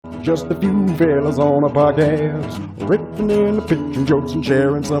Just a few fellas on a podcast, ripping in the pitching jokes and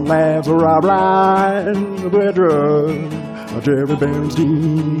sharing some laughs. Rob Ryan, Vedra, Jerry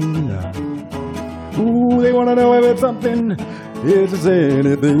Bernstein. Ooh, they want to know if it's something, if it's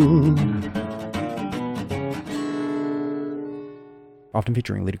anything. Often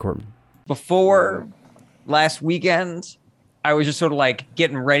featuring Lady Corbin. Before last weekend, I was just sort of like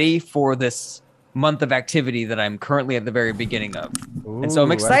getting ready for this month of activity that I'm currently at the very beginning of. Ooh, and so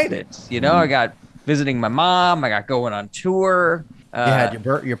I'm excited. You know, I got visiting my mom. I got going on tour. You had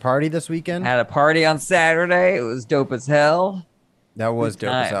your party this weekend? Had a party on Saturday. It was dope as hell. That was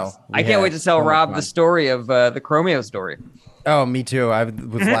dope as hell. I can't wait to tell Rob the story of the Chromeo story. Oh, me too. I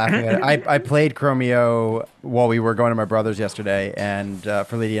was laughing at it. I played Chromeo while we were going to my brother's yesterday, and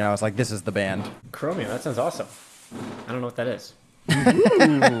for Lydia and I was like, this is the band. Chromeo, that sounds awesome. I don't know what that is.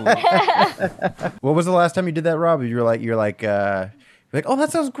 What was the last time you did that, Rob? You're like, oh, that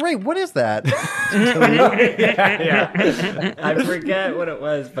sounds great. What is that? yeah. I forget what it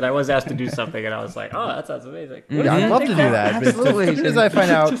was, but I was asked to do something, and I was like, oh, that sounds amazing. Yeah, I'd love to do that. Absolutely. As soon as I find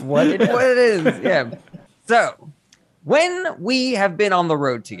out what it is. Yeah. So, when we have been on the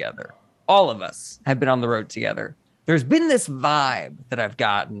road together, all of us have been on the road together, there's been this vibe that I've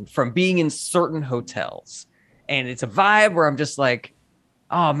gotten from being in certain hotels. And it's a vibe where I'm just like,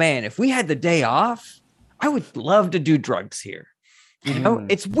 oh man, if we had the day off, I would love to do drugs here. You know,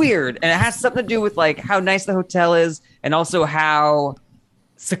 it's weird. And it has something to do with like how nice the hotel is and also how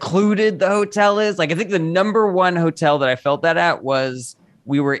secluded the hotel is. Like, I think the number one hotel that I felt that at was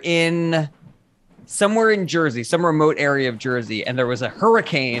we were in somewhere in Jersey, some remote area of Jersey. And there was a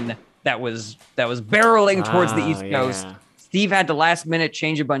hurricane that was barreling towards the East Coast. Steve had to last minute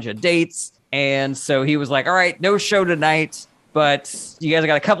change a bunch of dates. And so he was like, all right, no show tonight, but you guys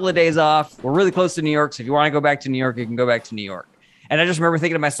got a couple of days off. We're really close to New York. So if you want to go back to New York, you can go back to New York. And I just remember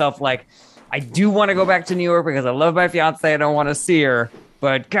thinking to myself, like, I do want to go back to New York because I love my fiance. I don't want to see her.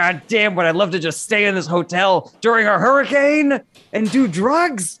 But God damn, would I love to just stay in this hotel during a hurricane and do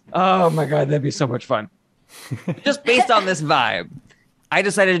drugs? Oh my God, that'd be so much fun. Just based on this vibe, I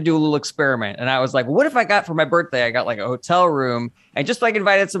decided to do a little experiment. And I was like, what if I got for my birthday, I got like a hotel room and just like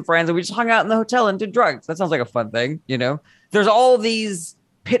invited some friends and we just hung out in the hotel and did drugs. That sounds like a fun thing, you know? There's all these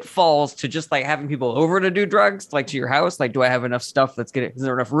pitfalls to just like having people over to do drugs, like to your house. Like, do I have enough stuff is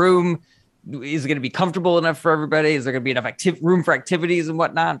there enough room? Is it going to be comfortable enough for everybody? Is there going to be enough room for activities and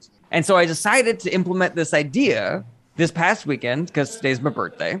whatnot? And so I decided to implement this idea this past weekend because today's my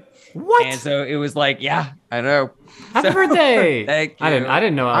birthday. What? And so it was like, yeah, I know. Happy birthday! Thank you. I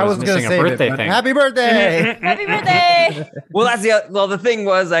didn't know I was missing a birthday thing. Happy birthday! Happy birthday! Well, the thing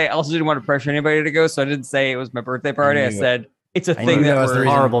was, I also didn't want to pressure anybody to go, so I didn't say it was my birthday party. I said it's a thing that was a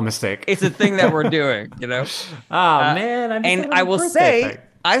horrible mistake. It's a thing that we're doing, you know. Man, and I will say,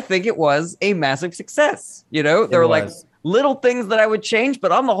 I think it was a massive success. You know, there were like little things that I would change,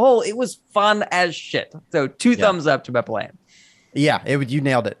 but on the whole, it was fun as shit. So 2 thumbs up to my plan. Yeah, you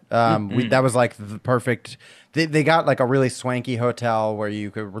nailed it. That was like the perfect. They got like a really swanky hotel where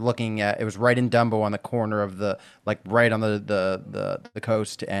were looking at. It was right in Dumbo on the corner of right on the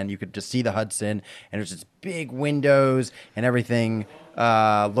coast, and you could just see the Hudson, and it was just big windows, and everything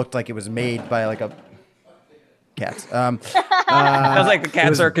looked like it was made by like a cats. Sounds like the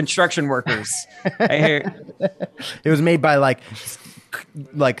cats are construction workers. I hear. It was made by like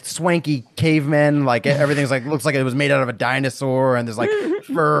swanky cavemen, like everything's like looks like it was made out of a dinosaur, and there's like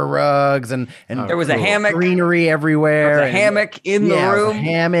fur rugs and there was a hammock, greenery everywhere. There was a hammock in the room. It was a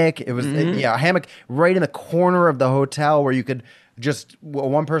hammock. It was a hammock right in the corner of the hotel where you could just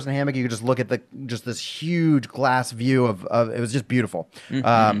one person hammock. You could just look at this huge glass view of it was just beautiful.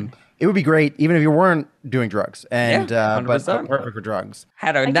 It would be great even if you weren't doing drugs, and but perfect for drugs.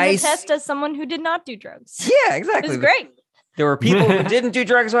 Had a I nice can attest as someone who did not do drugs. Yeah, exactly. It was great. There were people who didn't do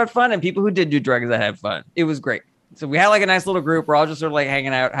drugs that had fun and people who did do drugs that had fun. It was great. So we had like a nice little group. We're all just sort of like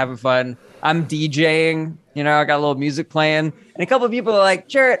hanging out, having fun. I'm DJing, you know, I got a little music playing. And a couple of people are like,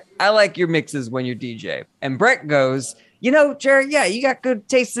 Jarrett, I like your mixes when you DJ. And Brett goes, you know, Jarrett, yeah, you got good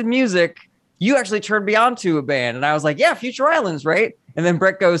taste in music. You actually turned me on to a band. And I was like, yeah, Future Islands, right? And then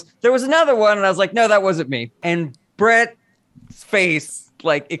Brett goes, there was another one. And I was like, no, that wasn't me. And Brett's face,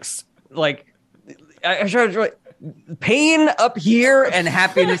 I showed pain up here and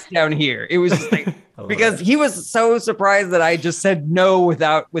happiness down here. It was just like, because he was so surprised that I just said no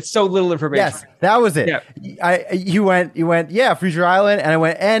with so little information. Yes, that was it. Yeah. You went, yeah, Future Island. And I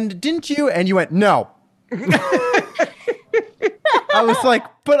went, and didn't you? And you went, no. I was like,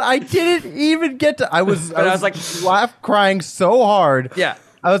 but I didn't even get to. I was like, crying so hard. Yeah.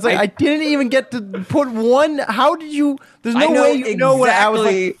 I was like, I didn't even get to put one. How did you? There's no I know way you know what I was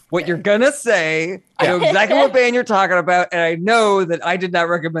like. what you're gonna say. I know exactly what band you're talking about, and I know that I did not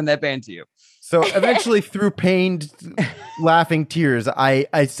recommend that band to you. So eventually, through pained, laughing tears,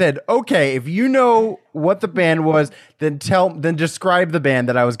 I said, "Okay, if you know what the band was, then describe the band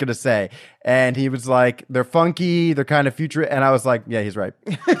that I was going to say." And he was like, "They're funky, they're kind of future," and I was like, "Yeah, he's right."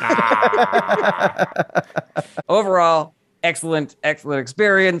 Overall, excellent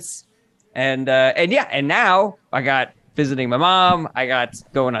experience, and now I got visiting my mom. I got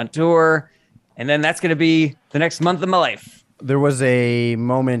going on tour, and then that's going to be the next month of my life. There was a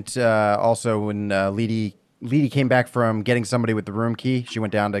moment also when Leedy came back from getting somebody with the room key. She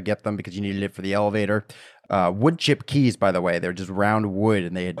went down to get them because you needed it for the elevator. Wood chip keys, by the way. They're just round wood,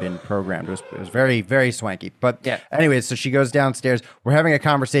 and they had been programmed. It was very, very swanky. But anyways, so she goes downstairs. We're having a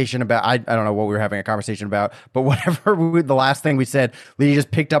conversation about, I don't know what we were having a conversation about, but whatever the last thing we said, Leedy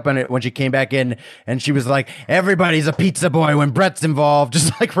just picked up on it when she came back in, and she was like, everybody's a pizza boy when Brett's involved.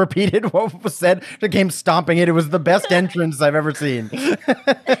 Just like repeated what was said. She came stomping it. It was the best entrance I've ever seen.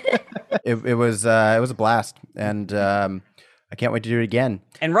 It was a blast, and I can't wait to do it again.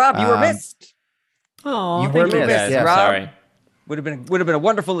 And Rob, you were missed. Oh, You were thank you missed, guys. yeah. I'm Rob, sorry. would have been a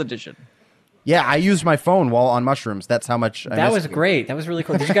wonderful addition. Yeah, I used my phone while on mushrooms. That's how much I That missed was you. great. That was really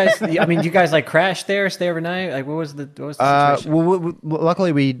cool. Did you guys? I mean, you guys like crash there, stay overnight? Like, what was the situation? Well,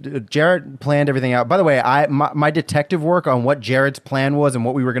 luckily Jarrett planned everything out. By the way, my detective work on what Jarrett's plan was and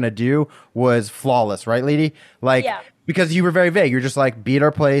what we were gonna do was flawless, right, Leedy? Like, Yeah. because you were very vague. You're just like, be at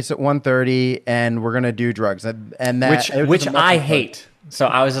our place at 1:30 and we're gonna do drugs, and that which I hate. So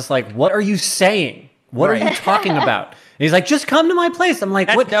I was just like, "What are you saying? What are you talking about?" And he's like, "Just come to my place." I'm like,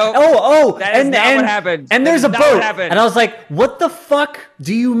 That's- "What? no, Oh, that is and not and, what happened. And That there's is a not what boat." happened. And I was like, "What the fuck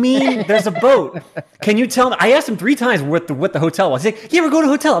do you mean? There's a boat? Can you tell me?" I asked him 3 times what the hotel was. He's like, "Yeah, we're going to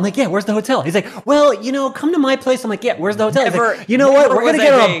a hotel." I'm like, "Yeah, where's the hotel?" He's like, "Well, come to my place." I'm like, "Yeah, where's the hotel?" He's Never- like, "You know what? never We're gonna was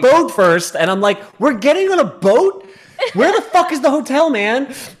get I on a vague. boat first." And I'm like, "We're getting on a boat? Where the fuck is the hotel, man?"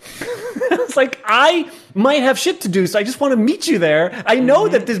 It's like, I might have shit to do, so I just want to meet you there. I know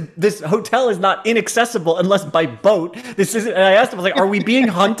that this hotel is not inaccessible unless by boat. This isn't. And I asked him, I was like, "Are we being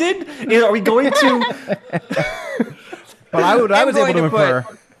hunted? Are we going to?" But I was able to infer.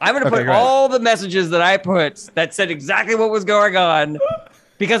 I'm going to put go ahead. all the messages that I put that said exactly what was going on,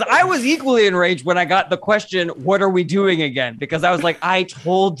 because I was equally enraged when I got the question, "What are we doing again?" Because I was like, I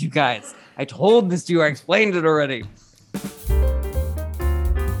told you guys. I told this to you. I explained it already.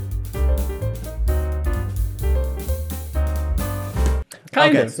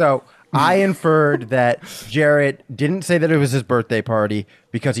 Kind Okay, of. so I inferred that Jarrett didn't say that it was his birthday party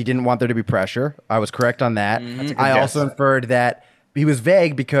because he didn't want there to be pressure. I was correct on that. I also inferred that he was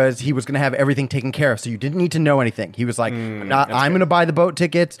vague because he was going to have everything taken care of, so you didn't need to know anything. He was like, I'm going to buy the boat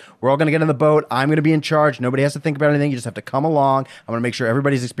tickets. We're all going to get on the boat. I'm going to be in charge. Nobody has to think about anything. You just have to come along. I'm going to make sure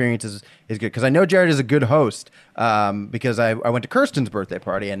everybody's experience is good. Because I know Jared is a good host because I went to Kirsten's birthday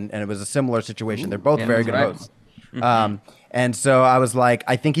party, and it was a similar situation. They're both very good right. hosts. And so I was like,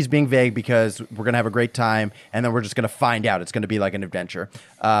 I think he's being vague because we're going to have a great time, and then we're just going to find out. It's going to be like an adventure.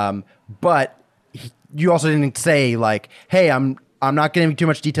 But you also didn't say like, hey, I'm not getting too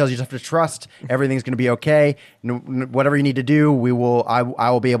much details. You just have to trust everything's going to be okay. Whatever you need to do, I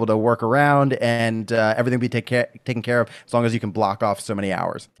will be able to work around, and everything will be taken care of as long as you can block off so many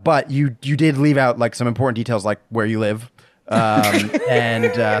hours. But you did leave out like some important details, like where you live.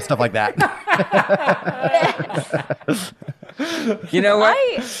 And stuff like that. You know what?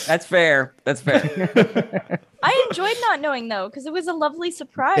 I That's fair. That's fair. I enjoyed not knowing though, because it was a lovely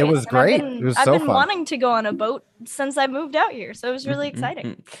surprise. It was and great. It was I've so been fun. wanting to go on a boat since I moved out here, so it was really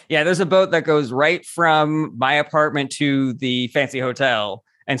exciting. Yeah, there's a boat that goes right from my apartment to the fancy hotel.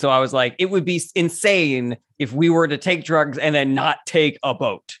 And so I was like, it would be insane if we were to take drugs and then not take a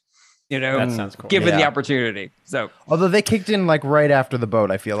boat, That sounds cool. given the Yeah. opportunity. So Although they kicked in like right after the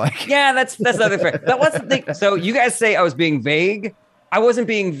boat, I feel like. yeah, that's another fair. That was the thing. So you guys say I was being vague. I wasn't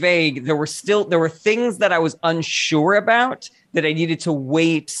being vague. There were things that I was unsure about that I needed to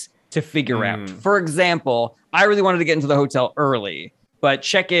wait to figure out. For example, I really wanted to get into the hotel early, but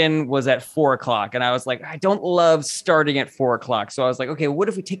check-in was at 4:00. And I was like, I don't love starting at 4:00. So I was like, okay, what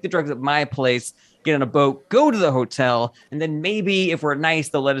if we take the drugs at my place, get on a boat, go to the hotel, and then maybe if we're nice,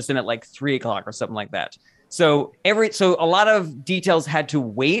 they'll let us in at like 3:00 or something like that. So a lot of details had to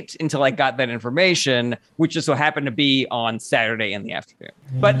wait until I got that information, which just so happened to be on Saturday in the afternoon.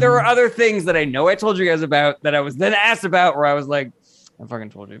 But there were other things that I know I told you guys about that I was then asked about where I was like, I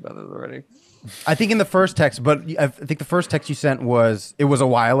fucking told you about this already. I think in the first text, but I think the first text you sent was a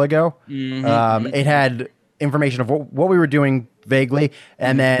while ago. It information of what we were doing vaguely,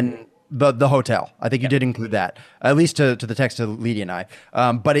 and then the hotel. I think you did include that, at least to the text to Lydia and I.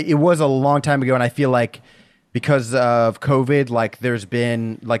 But it was a long time ago, and I feel like because of COVID, like there's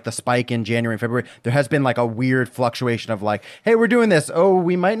been like the spike in January and February, there has been like a weird fluctuation of like, hey, we're doing this. Oh,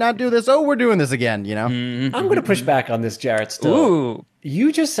 we might not do this. Oh, we're doing this again, you know? I'm going to push back on this, Jarrett, still. Ooh.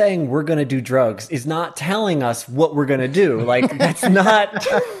 You just saying we're going to do drugs is not telling us what we're going to do. Like, that's not...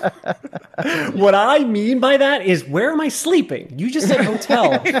 What I mean by that is, where am I sleeping? You just said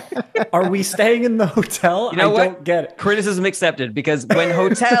hotel. Are we staying in the hotel? You know I what? don't get it. Criticism accepted, because when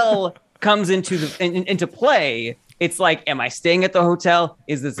hotel comes into play, it's like, am I staying at the hotel?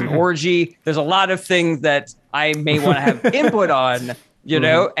 Is this an orgy? There's a lot of things that I may want to have input on, you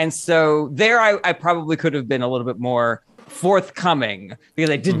know? And so there I probably could have been a little bit more forthcoming, because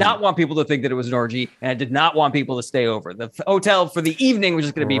I did not want people to think that it was an orgy, and I did not want people to stay over. The hotel for the evening was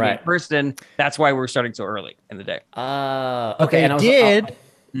just going to be me in person. That's why we're starting so early in the day. Okay.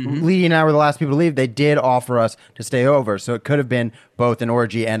 And Lee and I were the last people to leave. They did offer us to stay over, so it could have been both an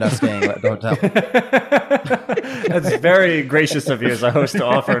orgy and us staying at the hotel. That's very gracious of you as a host to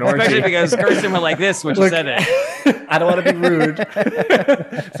offer an orgy. Especially because Kirsten went like this when she said it. I don't want to be rude.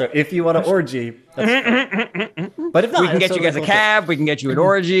 So if you want an orgy, but if not, We can get you guys a cab. We can get you an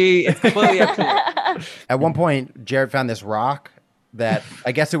orgy. It's completely up to you. At one point, Jared found this rock that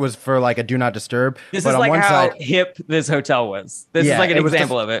I guess it was for like a do not disturb. This but is on like one how side, hip this hotel was. This is like an it was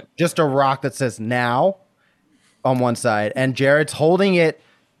example just- of it. Just a rock that says now on one side, and Jared's holding it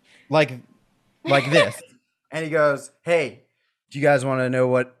like this, and he goes, "Hey, do you guys want to know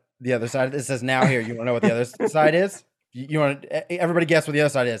what the other side? It says now here. You want to know what the other side is? You want everybody guess what the other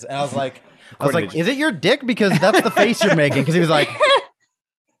side is?" And I was like, "Is it your dick? Because that's the face you're making." Because he was like,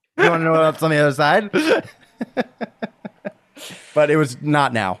 "You want to know what's on the other side?" But it was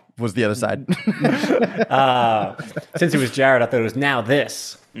not now. Was the other side? Since it was Jared, I thought it was now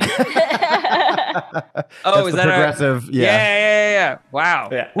this. Oh, That's is the that progressive? Yeah. Wow.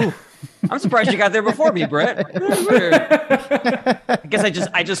 Yeah. I'm surprised you got there before me, Brett. I guess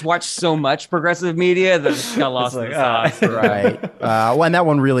I just watched so much progressive media that it got lost in the sauce. Right. Well, and that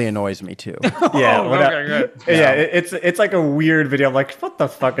one really annoys me too. Yeah, okay, good. Yeah, it's like a weird video. I'm like, what the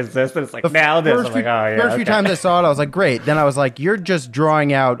fuck is this? And it's like, now this. I'm like, oh yeah. First few times I saw it, I was like, great. Then I was like, you're just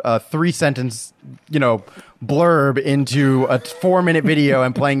drawing out a 3-sentence, blurb into a 4-minute video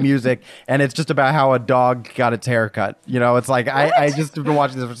and playing music, and it's just about how a dog got its hair cut. It's like I just have been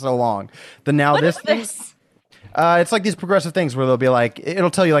watching this for so long. What is Thing, this? it's like these progressive things where they'll be like, it'll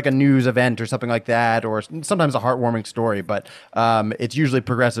tell you like a news event or something like that, or sometimes a heartwarming story, but it's usually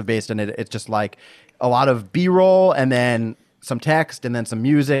progressive based, and it's just like a lot of B-roll and then some text and then some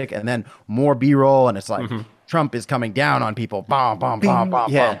music and then more B-roll, and it's like Trump is coming down on people, bomb, bomb, bomb,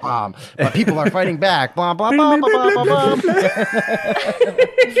 bomb, bomb, bomb, but people are fighting back, blah, blah, blah, blah, blah, blah, blah.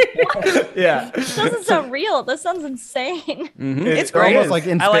 Yeah. This doesn't sound real. This sounds insane. It's great. Almost like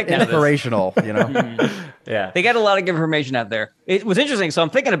I like none of this. inspirational, Yeah. They got a lot of information out there. It was interesting. So I'm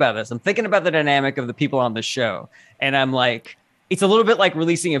thinking about this. I'm thinking about the dynamic of the people on the show. And I'm like, it's a little bit like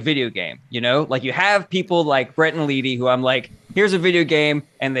releasing a video game, Like you have people like Brett and Leedy who I'm like, here's a video game,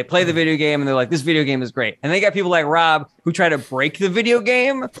 and they play the video game and they're like, this video game is great. And they got people like Rob who try to break the video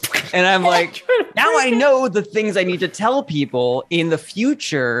game. And I'm like, now I know the things I need to tell people in the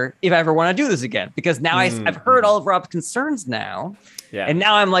future if I ever want to do this again. Because now I've heard all of Rob's concerns now. Yeah. And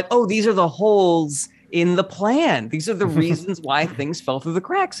now I'm like, oh, these are the holes in the plan. These are the reasons why things fell through the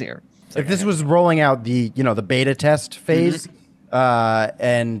cracks here. If this was rolling out the the beta test phase,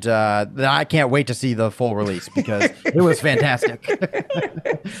 then I can't wait to see the full release because it was fantastic.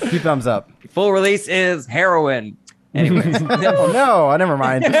 2 thumbs up. Full release is heroin. Anyways. Oh no, never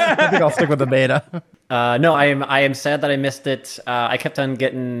mind. I think I'll stick with the beta. No, I am sad that I missed it. I kept on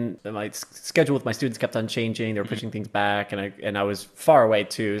getting my schedule with my students kept on changing. They were pushing things back, and I was far away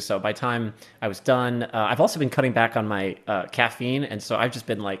too. So by the time I was done, I've also been cutting back on my caffeine, and so I've just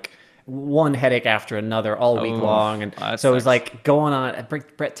been like one headache after another all week long, and so it was like going on.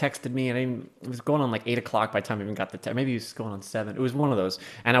 Brett texted me, and it was going on like 8 o'clock by the time I even got the text. Maybe it was going on 7. It was one of those,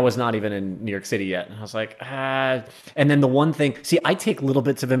 and I was not even in New York City yet. And I was like, And then the one thing, see, I take little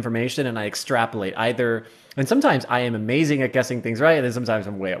bits of information and I extrapolate either. And sometimes I am amazing at guessing things right, and then sometimes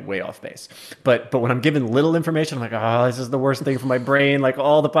I'm way off base. But when I'm given little information, I'm like, oh, this is the worst thing for my brain. Like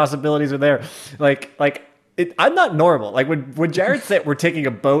all the possibilities are there. I'm not normal. Like when Jared said we're taking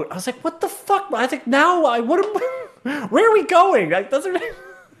a boat, I was like, "What the fuck?" I think now where are we going? Like,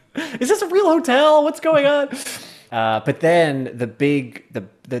 is this a real hotel? What's going on? But then the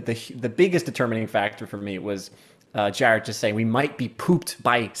biggest determining factor for me was Jared just saying we might be pooped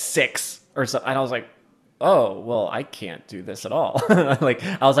by 6 or so, and I was like, oh, well, I can't do this at all. Like,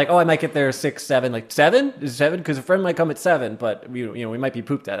 I was like, oh, I might get there 6, 7, like 7 is 7 because a friend might come at 7, but we might be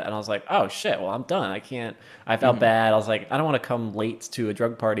pooped at it. And I was like, oh shit, well, I'm done. I can't. I felt bad. I was like, I don't want to come late to a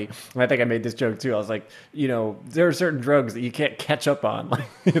drug party. And I think I made this joke too. I was like, there are certain drugs that you can't catch up on.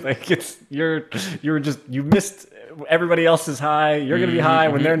 Like you missed everybody else's high. You're gonna be high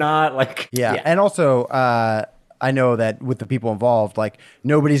when they're not. Like, Yeah. And also, I know that with the people involved, like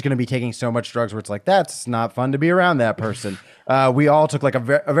nobody's going to be taking so much drugs where it's like, that's not fun to be around that person. We all took like a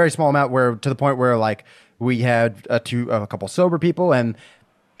very small amount where to the point where like we had a couple sober people and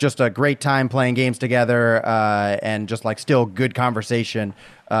just a great time playing games together and just like still good conversation.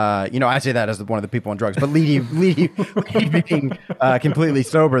 I say that as one of the people on drugs, but Leedy being completely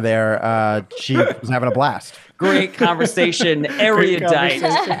sober there, she was having a blast. Great conversation, erudite,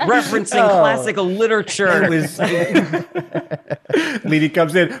 referencing classical literature. It was. Leedy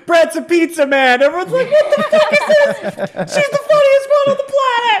comes in. Brett's a pizza man. Everyone's like, "What the fuck is this? She's the funniest one on the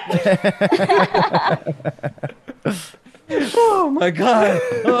planet." Oh my god!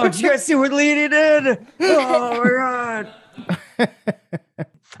 Oh, did you guys see what Leedy did? Oh my god!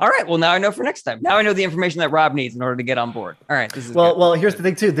 All right. Well, now I know for next time. Now I know the information that Rob needs in order to get on board. All right. This is good. Well. Here's the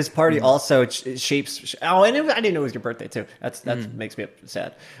thing too. This party also shapes. Oh, and I didn't know it was your birthday too. That makes me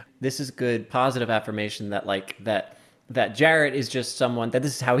sad. This is good, positive affirmation that Jarrett is just someone that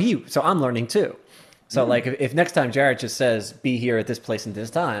this is how he. So I'm learning too. So like, if next time Jarrett just says, "Be here at this place and this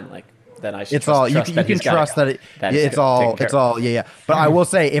time," like. Then I should it's all you can trust that it's all yeah. But I will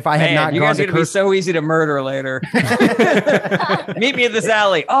say if I had not you gone guys are gonna be so easy to murder later. Meet me at this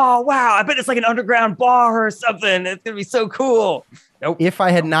alley. Oh wow, I bet it's like an underground bar or something. It's gonna be so cool. Nope. If I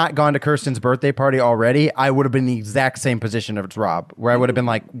had not gone to Kirsten's birthday party already, I would have been in the exact same position as Rob, where I would have been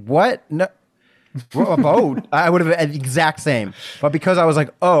like, "What? No." A boat. I would have been the exact same. But because I was like,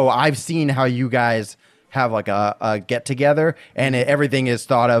 "Oh, I've seen how you guys have like a get together and everything is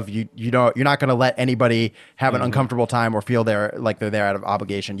thought of you're not going to let anybody have an uncomfortable time or feel they're there out of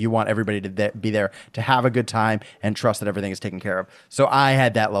obligation. You want everybody to be there to have a good time and trust that everything is taken care of. So I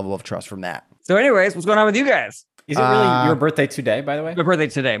had that level of trust from that. So anyways, what's going on with you guys? Is it really your birthday today, by the way? My birthday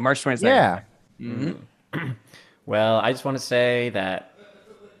today, March 22nd. Yeah. Mm-hmm. Well, I just want to say that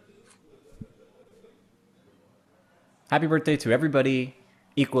happy birthday to everybody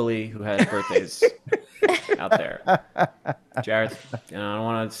equally who has birthdays out there. Jareth, I don't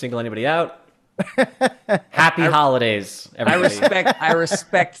want to single anybody out. Happy holidays, everybody. I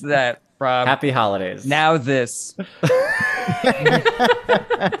respect that, Rob. Happy holidays. Now this.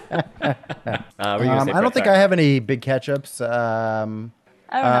 I don't think I have any big catch-ups. I don't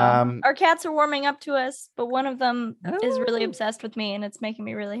know. Our cats are warming up to us, but one of them is really obsessed with me, and it's making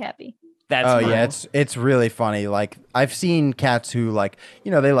me really happy. Yeah, it's really funny. Like I've seen cats who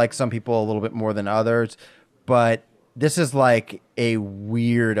they like some people a little bit more than others, but this is like a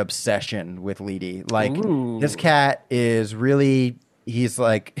weird obsession with Leedy. Like this cat is really he's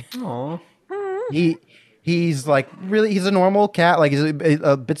like he's like really he's a normal cat. Like he's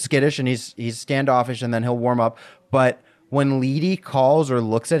a bit skittish and he's standoffish and then he'll warm up. But when Leedy calls or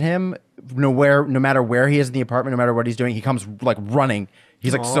looks at him, no matter where he is in the apartment, no matter what he's doing, he comes like running.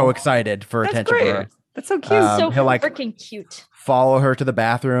 He's like so excited for attention from her. That's so cute. So he'll like freaking cute. Follow her to the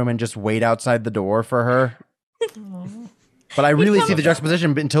bathroom and just wait outside the door for her. But I really see the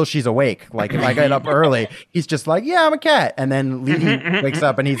juxtaposition until she's awake. Like if I get up early, he's just like, "Yeah, I'm a cat," and then Leedy wakes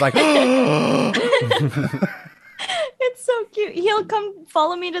up and he's like, It's so cute. He'll come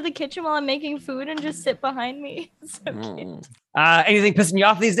follow me to the kitchen while I'm making food and just sit behind me. It's so cute. Anything pissing you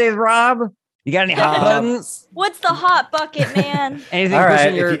off these days, Rob? You got any hot buttons? What's the hot bucket, man?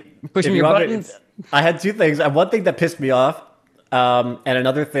 Anything pushing your buttons? I had two things. One thing that pissed me off, and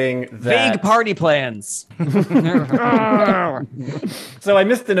another thing that... Vague party plans. So I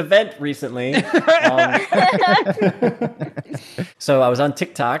missed an event recently. So I was on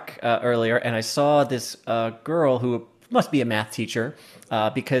TikTok earlier, and I saw this girl who must be a math teacher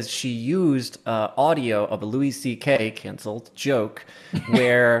because she used audio of a Louis C.K. canceled joke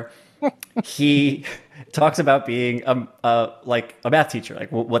where... he talks about being like a math teacher,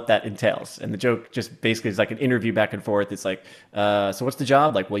 like what that entails. And the joke just basically is like an interview back and forth. It's like, so what's the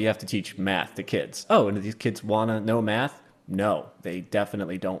job? Like, well, you have to teach math to kids. Oh, and do these kids want to know math? No, they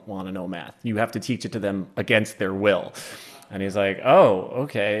definitely don't want to know math. You have to teach it to them against their will. And he's like, oh,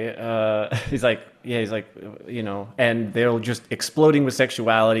 okay. He's like, and they're just exploding with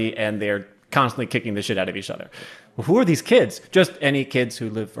sexuality and they're constantly kicking the shit out of each other. Well, who are these kids? Just any kids who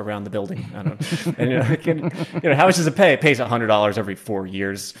live around the building. I don't know. And, how much does it pay? It pays $100 every 4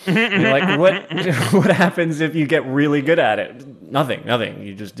 years. And you're like, what happens if you get really good at it? Nothing.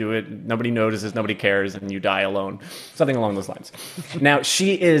 You just do it. Nobody notices. Nobody cares. And you die alone. Something along those lines. Now,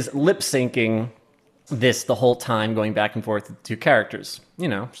 she is lip syncing this the whole time, going back and forth with two characters.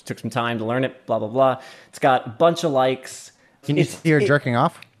 She took some time to learn it, blah, blah, blah. It's got a bunch of likes. Can you see her jerking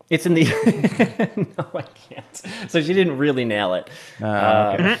off? It's in the... No, I can't. So she didn't really nail it.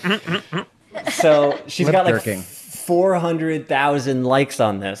 Okay. So she's got like 400,000 likes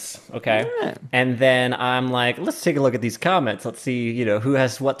on this, okay? Yeah. And then I'm like, let's take a look at these comments. Let's see, who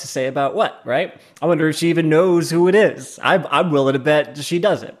has what to say about what, right? I wonder if she even knows who it is. I'm willing to bet she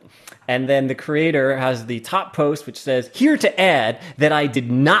doesn't. And then the creator has the top post, which says, here to add that I did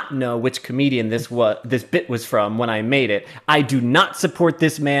not know which comedian this bit was from when I made it. I do not support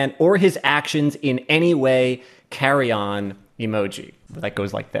this man or his actions in any way. Carry on emoji. That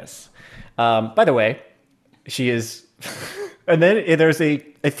goes like this. By the way, she is... And then there's a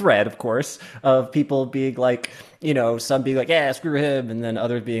thread, of course, of people being like, some being like, yeah, screw him. And then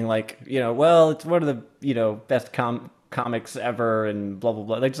others being like, well, it's one of the, best comics ever and blah, blah,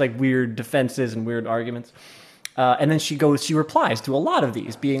 blah. Like, just like weird defenses and weird arguments. And then she replies to a lot of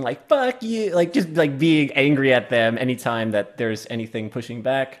these being like, fuck you, like just like being angry at them anytime that there's anything pushing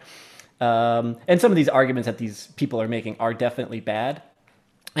back. And some of these arguments that these people are making are definitely bad.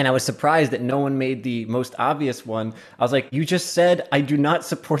 And I was surprised that no one made the most obvious one. I was like, you just said, I do not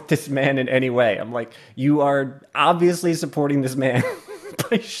support this man in any way. I'm like, you are obviously supporting this man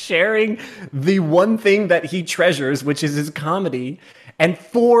by sharing the one thing that he treasures, which is his comedy. And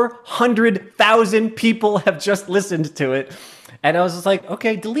 400,000 people have just listened to it. And I was just like,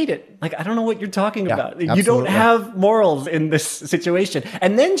 okay, delete it. Like, I don't know what you're talking about. Absolutely. You don't have morals in this situation.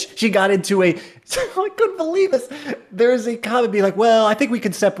 And then she got into I couldn't believe this. There's a comment being like, well, I think we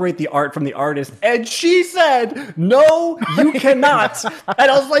can separate the art from the artist. And she said, no, you cannot.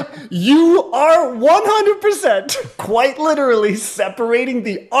 And I was like, you are 100% quite literally separating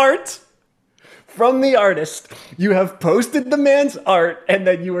the art from the artist. You have posted the man's art and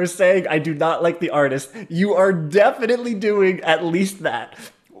then you are saying, I do not like the artist. You are definitely doing at least that.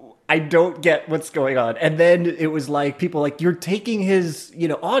 I don't get what's going on. And then it was like, people like, you're taking his,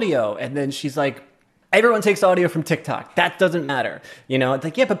 audio. And then she's like, everyone takes audio from TikTok. That doesn't matter. It's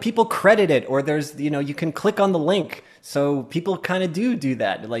like, yeah, but people credit it, or there's, you can click on the link. So people kind of do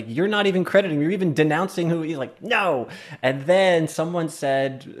that. Like, you're not even crediting, you're even denouncing who he's like, no. And then someone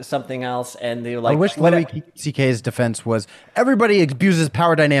said something else and they were like, I wish Louis CK's defense was everybody abuses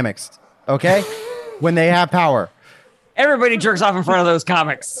power dynamics. Okay. When they have power. Everybody jerks off in front of those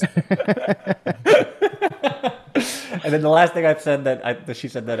comics. And then the last thing she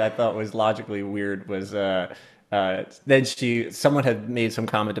said that I thought was logically weird was, then someone had made some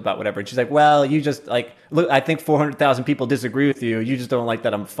comment about whatever, and she's like, well, you just like, look, I think 400,000 people disagree with you. You just don't like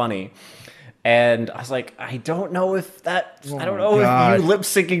that I'm funny. And I was like, I don't know if I don't know if you lip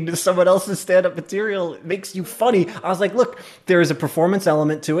syncing to someone else's stand-up material makes you funny. I was like, look, there is a performance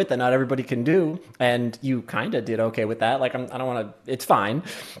element to it that not everybody can do. And you kind of did okay with that. Like, I don't want to, it's fine.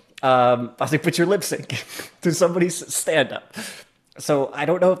 I was like, but you're lip syncing to somebody's stand-up. So I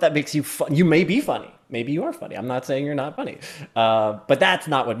don't know if that makes you fun. You may be funny. Maybe you are funny. I'm not saying you're not funny. But that's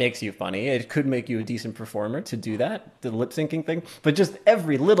not what makes you funny. It could make you a decent performer to do that, the lip syncing thing. But just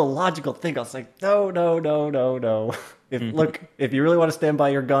every little logical thing, I was like, no. Look, if you really want to stand by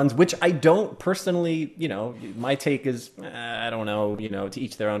your guns, which I don't personally, my take is, I don't know, to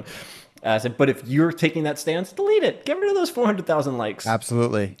each their own. I said, but if you're taking that stance, delete it. Get rid of those 400,000 likes.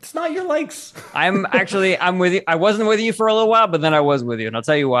 Absolutely. It's not your likes. I'm with you. I wasn't with you for a little while, but then I was with you. And I'll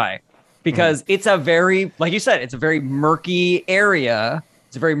tell you why. Because it's a very, like you said, it's a very murky area.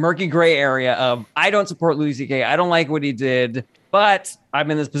 It's a very murky gray area of, I don't support Louis C.K. I don't like what he did, but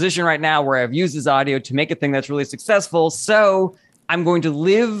I'm in this position right now where I've used his audio to make a thing that's really successful. So I'm going to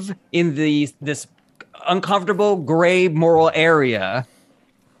live in this uncomfortable gray moral area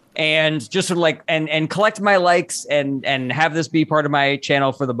and just sort of like, and collect my likes and have this be part of my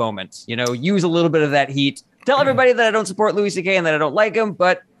channel for the moment, use a little bit of that heat, tell everybody that I don't support Louis C.K. and that I don't like him,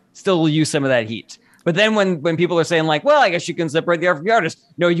 but still use some of that heat. But then when people are saying like, well, I guess you can separate the art from the artist.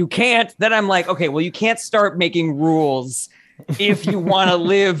 No, you can't. Then I'm like, okay, well, you can't start making rules if you want to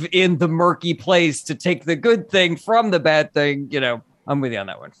live in the murky place to take the good thing from the bad thing. I'm with you on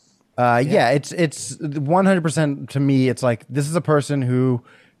that one. Yeah, it's 100% to me. It's like, this is a person who,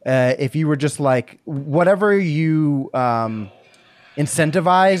 if you were just like, whatever you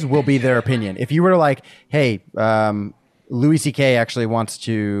incentivize will be their opinion. If you were like, hey, Louis C.K. actually wants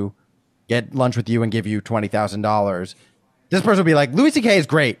to get lunch with you and give you $20,000, this person would be like, Louis C.K. is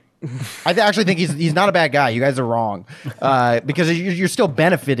great. I actually think he's not a bad guy. You guys are wrong, because you're still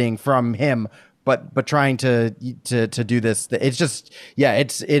benefiting from him, but trying to do this. It's just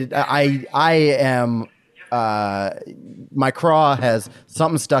I am. My craw has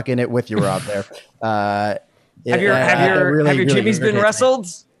something stuck in it with you out there. Have your jimmies been wrestled,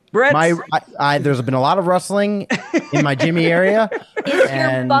 Brett? There's been a lot of rustling in my Jimmy area. Is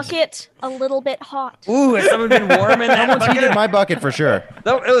your bucket a little bit hot? Ooh, has someone been warm in that Someone's bucket? heated my bucket for sure.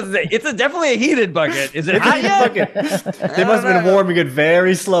 No, it's definitely a heated bucket. Is it hot yet? They must have been warming it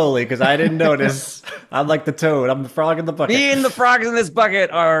very slowly because I didn't notice. I'm like the toad. I'm the frog in the bucket. Me and the frogs in this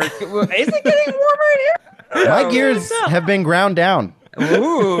bucket are. Is it getting warmer in here? My gears have been ground down.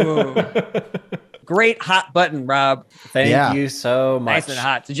 Ooh. Great hot button, Rob. Thank you so much. Nice and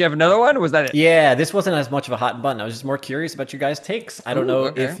hot. Did you have another one? Or was that it? Yeah, this wasn't as much of a hot button. I was just more curious about your guys' takes. I don't know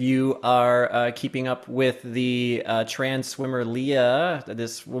if you are keeping up with the trans swimmer Leah,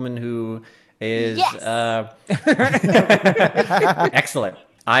 this woman who is excellent.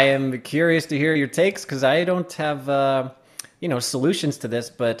 I am curious to hear your takes because I don't have solutions to this,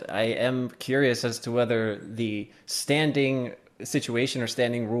 but I am curious as to whether the standing situation or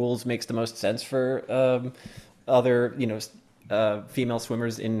standing rules makes the most sense for other female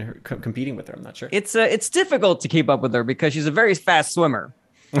swimmers in her, competing with her. I'm not sure. It's difficult to keep up with her because she's a very fast swimmer.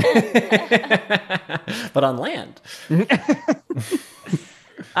 But on land.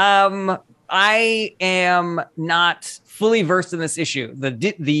 I am not fully versed in this issue.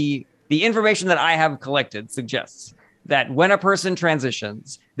 The information that I have collected suggests that when a person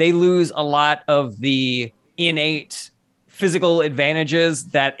transitions, they lose a lot of the innate physical advantages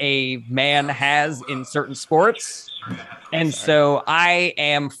that a man has in certain sports. And so I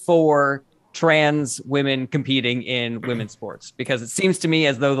am for trans women competing in women's sports because it seems to me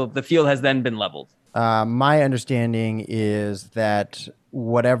as though the field has then been leveled. My understanding is that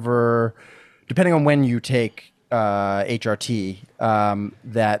depending on when you take HRT,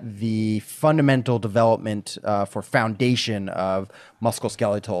 that the fundamental development for foundation of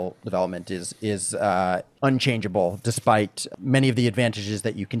musculoskeletal development is unchangeable, despite many of the advantages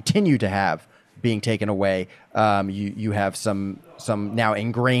that you continue to have being taken away. You have some now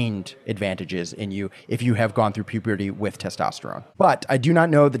ingrained advantages in you if you have gone through puberty with testosterone. But I do not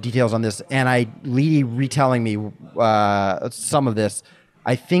know the details on this, and Lee retelling me some of this,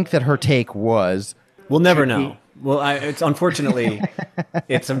 I think that her take was... We'll never know. Well, it's unfortunately,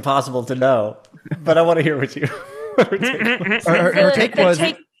 it's impossible to know. But I want to hear what you. Her take was.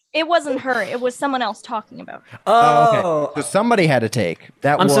 It wasn't her. It was someone else talking about her. Oh, okay. So somebody had a take.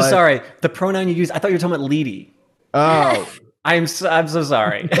 I'm so sorry. The pronoun you used, I thought you were talking about Leedy. Oh. I'm so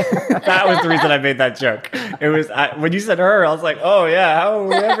sorry. That was the reason I made that joke. It was when you said her, I was like, oh yeah, how would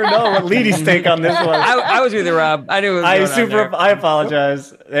we ever know what Leedy's take on this was? I was with you, Rob. I knew. I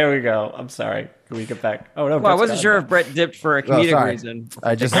apologize. There we go. I'm sorry. Can we get back? Oh no. Well, I wasn't sure if Brett dipped for a comedic reason.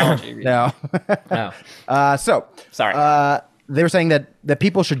 I just no. So sorry. They were saying that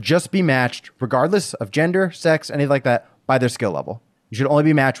people should just be matched, regardless of gender, sex, anything like that, by their skill level. You should only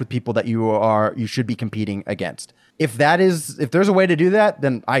be matched with people that you should be competing against. If there's a way to do that,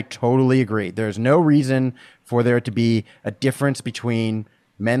 then I totally agree. There's no reason for there to be a difference between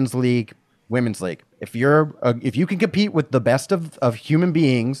men's league, women's league. If you can compete with the best of human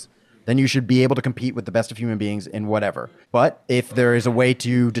beings, then you should be able to compete with the best of human beings in whatever. But if there is a way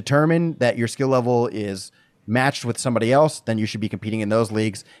to determine that your skill level is matched with somebody else, then you should be competing in those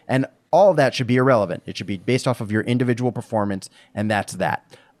leagues. And all of that should be irrelevant. It should be based off of your individual performance, and that's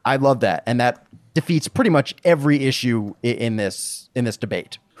that. I love that. And that defeats pretty much every issue in this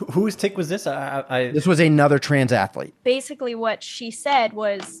debate. Whose take was this? This was another trans athlete. Basically, what she said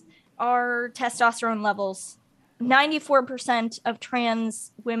was our testosterone levels, 94% of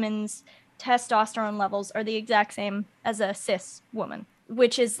trans women's testosterone levels are the exact same as a cis woman,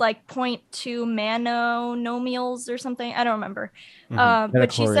 which is like 0.2 nanomoles or something. I don't remember.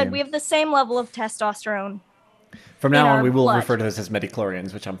 But she said we have the same level of testosterone. From now on, we will refer to this as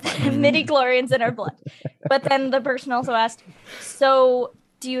midichlorians, which I'm fine with. Midichlorians in our blood. But then the person also asked, so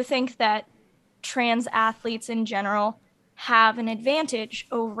do you think that trans athletes in general have an advantage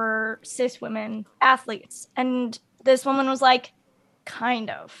over cis women athletes? And this woman was like, kind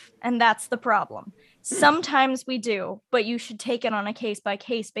of. And that's the problem. Sometimes we do, but you should take it on a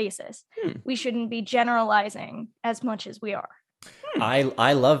case-by-case basis. We shouldn't be generalizing as much as we are.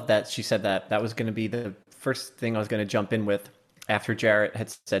 I love that she said that. That was going to be the first thing I was going to jump in with after Jarrett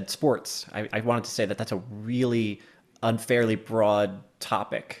had said sports. I wanted to say that that's a really unfairly broad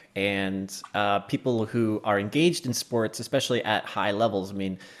topic, and people who are engaged in sports, especially at high levels, I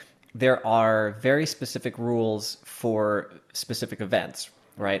mean, there are very specific rules for specific events,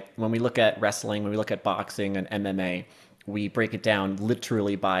 right? When we look at wrestling, when we look at boxing and MMA, we break it down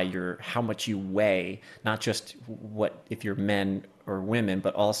literally by how much you weigh, not just what if you're men or women,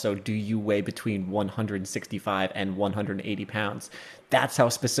 but also do you weigh between 165 and 180 pounds. That's how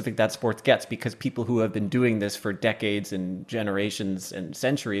specific that sport gets, because people who have been doing this for decades and generations and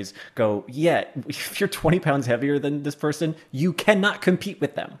centuries go, yeah, if you're 20 pounds heavier than this person, you cannot compete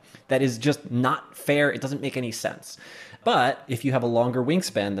with them. That is just not fair. It doesn't make any sense. But if you have a longer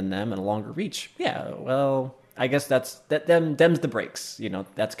wingspan than them and a longer reach, yeah, well, I guess them's the breaks.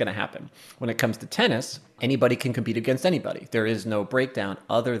 That's going to happen. When it comes to tennis, anybody can compete against anybody. There is no breakdown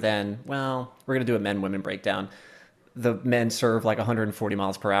other than, well, we're going to do a men-women breakdown. The men serve like 140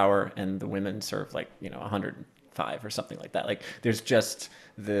 miles per hour and the women serve like, 105 or something like that. Like there's just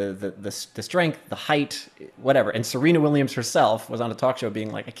the strength, the height, whatever. And Serena Williams herself was on a talk show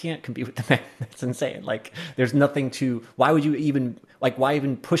being like, I can't compete with the men. That's insane. Like there's nothing why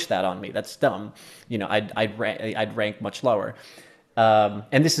even push that on me? That's dumb. I'd rank much lower.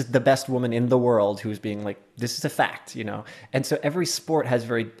 And this is the best woman in the world who's being like, this is a fact, And so every sport has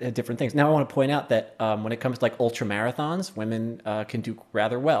very different things. Now I want to point out that when it comes to like ultra marathons, women can do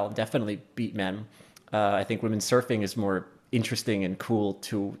rather well, definitely beat men. I think women's surfing is more interesting and cool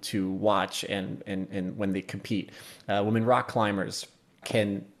to watch and when they compete. Women rock climbers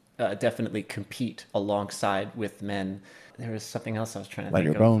can definitely compete alongside with men. There was something else I was trying to think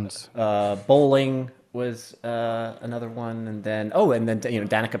of. Bones. Bowling was another one, and then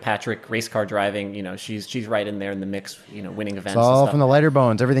Danica Patrick, race car driving. She's right in there in the mix. Winning events. It's all and stuff. from the lighter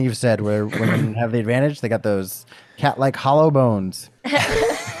bones. Everything you've said, where women have the advantage, they got those cat-like hollow bones.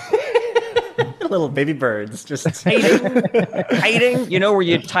 Little baby birds, just Kiting, where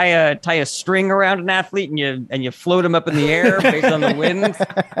you tie a string around an athlete and you float them up in the air based on the wind.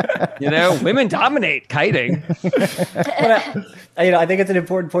 Women dominate kiting. But I think it's an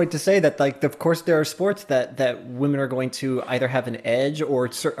important point to say that, like, of course, there are sports that women are going to either have an edge or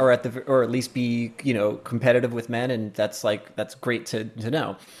at least be competitive with men, and that's great to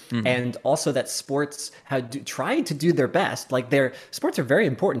know. Mm-hmm. And also that sports try to do their best. Like their sports are very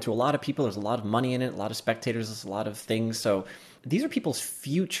important to a lot of people. There's a lot of money in it, a lot of spectators, there's a lot of things. So these are people's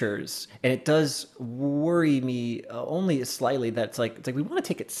futures, and it does worry me only slightly that it's like we want to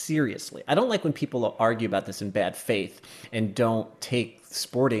take it seriously. I don't like when people argue about this in bad faith and don't take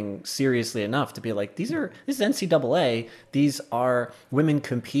sporting seriously enough to be like, this is NCAA. These are women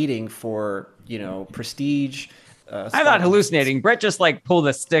competing for prestige. I'm not hallucinating. Brett just pulled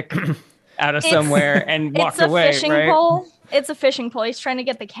a stick out of somewhere and walked away. It's a fishing pole. It's a fishing pole. He's trying to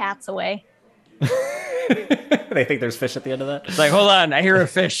get the cats away. They think there's fish at the end of that. It's like, hold on, I hear a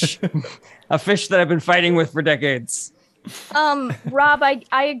fish, a fish that I've been fighting with for decades. Rob,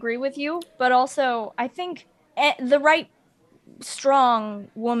 I agree with you, but also I think the right strong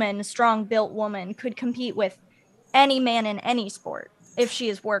built woman could compete with any man in any sport if she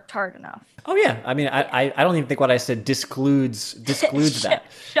has worked hard enough. Oh yeah, I mean, I don't even think what I said discludes that.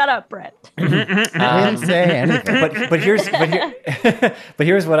 Shut up, Brett. I didn't say anything. But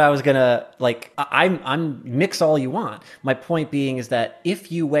here's what I was gonna like. I'm mix all you want. My point being is that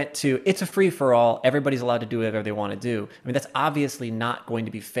if you went to, it's a free for all. Everybody's allowed to do whatever they want to do. I mean, that's obviously not going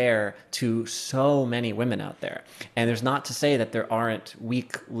to be fair to so many women out there. And there's not to say that there aren't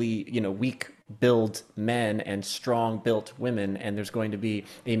weak build men and strong built women, and there's going to be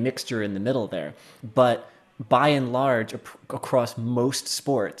a mixture in the middle there. But by and large, across most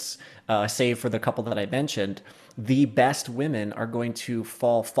sports, save for the couple that I mentioned, the best women are going to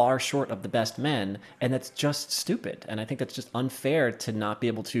fall far short of the best men, and that's just stupid. And I think that's just unfair to not be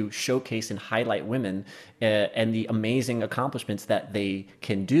able to showcase and highlight women and the amazing accomplishments that they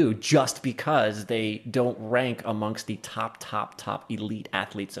can do just because they don't rank amongst the top elite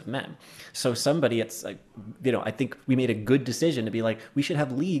athletes of men. So it's like, I think we made a good decision to be like, we should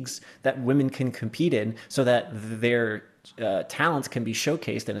have leagues that women can compete in so that their talents can be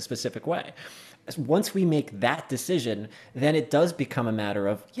showcased in a specific way. Once we make that decision, then it does become a matter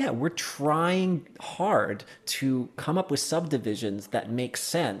of, we're trying hard to come up with subdivisions that make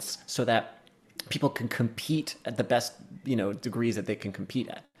sense so that people can compete at the best, degrees that they can compete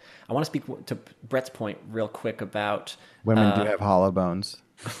at. I want to speak to Brett's point real quick about women do have hollow bones.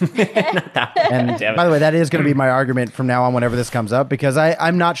 And by the way, that is going to be my argument from now on whenever this comes up, because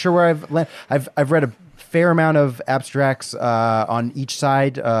I'm not sure where I've read a fair amount of abstracts on each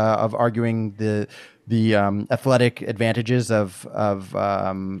side of arguing the athletic advantages of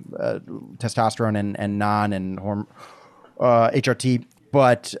testosterone and non and HRT,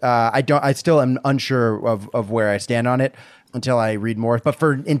 but I still am unsure of where I stand on it. until I read more. But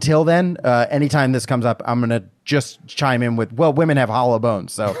until then, anytime this comes up, I'm gonna just chime in with, well, women have hollow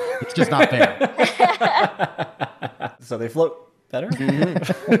bones, so it's just not fair. So they float better.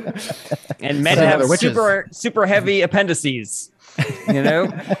 And men So have they're witches. super heavy appendices. You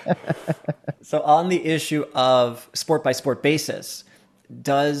know. So on the issue of sport by sport basis,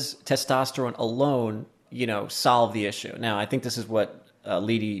 does testosterone alone, solve the issue? Now, I think this is what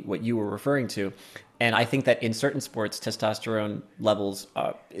Leedy, what you were referring to, and I think that in certain sports, testosterone levels,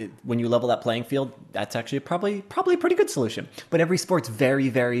 when you level that playing field, that's actually probably a pretty good solution. But every sport's very,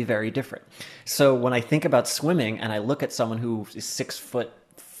 very, very different. So when I think about swimming, and I look at someone who is 6'3",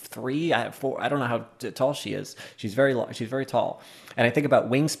 I don't know how tall she is. She's very long. She's very tall. And I think about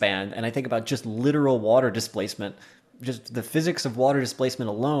wingspan, and I think about just literal water displacement. Just the physics of water displacement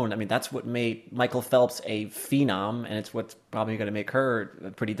alone, I mean, that's what made Michael Phelps a phenom, and it's what's probably going to make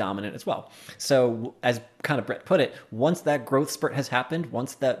her pretty dominant as well. So, as kind of Brett put it, once that growth spurt has happened,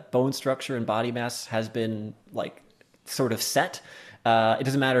 once that bone structure and body mass has been sort of set, it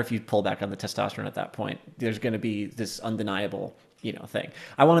doesn't matter if you pull back on the testosterone at that point. There's going to be this undeniable thing.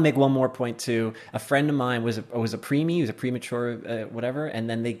 I want to make one more point too. A friend of mine was a preemie, he was a premature whatever, and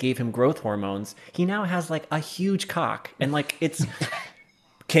then they gave him growth hormones. He now has a huge cock, and it's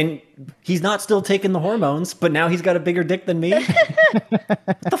he's not still taking the hormones, but now he's got a bigger dick than me.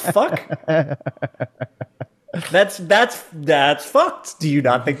 What the fuck? That's fucked. Do you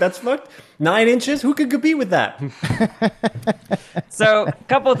not think that's fucked? 9 inches? Who could compete with that? So, a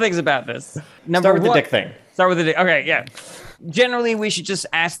couple of things about this. Start with the dick thing. Start with the dick. Okay, yeah. Generally, we should just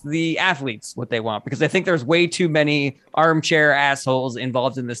ask the athletes what they want, because I think there's way too many armchair assholes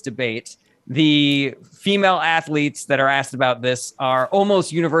involved in this debate. The female athletes that are asked about this are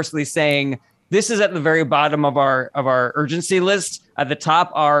almost universally saying, this is at the very bottom of our urgency list. At the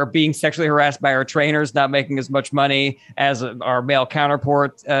top are being sexually harassed by our trainers, not making as much money as our male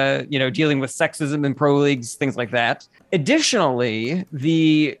counterpart, dealing with sexism in pro leagues, things like that. Additionally,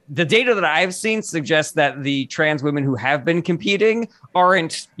 the data that I've seen suggests that the trans women who have been competing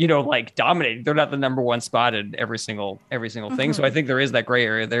aren't, dominating. They're not the number one spot in every single thing. So I think there is that gray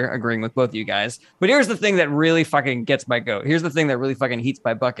area there, agreeing with both of you guys. But here's the thing that really fucking gets my goat. Here's the thing that really fucking heats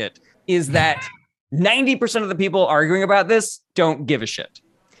my bucket is that 90% of the people arguing about this don't give a shit.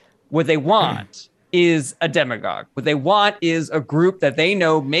 What they want is a demagogue. What they want is a group that they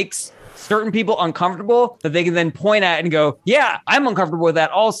know makes certain people uncomfortable, that they can then point at and go, yeah, I'm uncomfortable with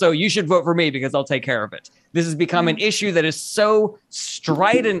that also. You should vote for me because I'll take care of it. This has become an issue that is so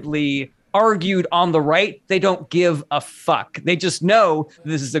stridently argued on the right, they don't give a fuck. They just know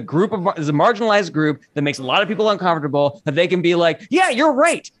this is a marginalized group that makes a lot of people uncomfortable, that they can be like, yeah, you're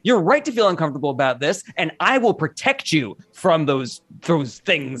right. You're right to feel uncomfortable about this, and I will protect you from those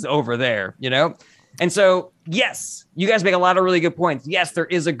things over there, And so, yes, you guys make a lot of really good points. Yes, there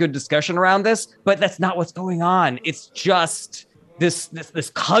is a good discussion around this, but that's not what's going on. It's just this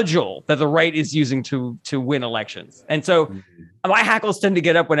cudgel that the right is using to win elections. And so my hackles tend to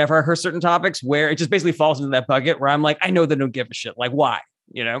get up whenever I hear certain topics where it just basically falls into that bucket where I'm like, I know they don't give a shit. Like, why?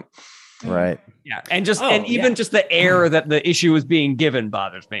 Right. Yeah. And even just the air that the issue is being given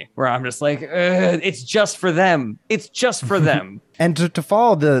bothers me, where I'm just like, it's just for them. It's just for them. And to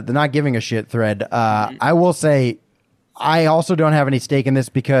follow the not giving a shit thread, I will say I also don't have any stake in this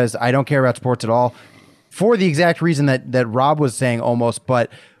because I don't care about sports at all, for the exact reason that Rob was saying almost.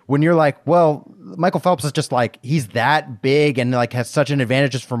 But when you're like, well, Michael Phelps is just he's that big and has such an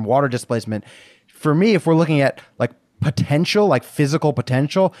advantage just from water displacement. For me, if we're looking at potential, physical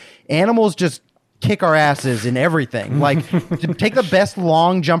potential, animals just kick our asses in everything. Take the best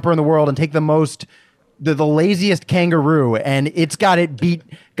long jumper in the world and take the laziest kangaroo, and it's got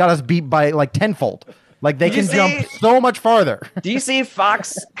us beat by tenfold. They can jump so much farther. Do you see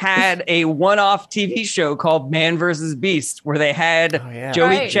Fox had a one-off TV show called Man vs. Beast, where they had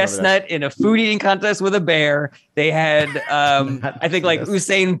Joey Chestnut in a food eating contest with a bear. They had, I think,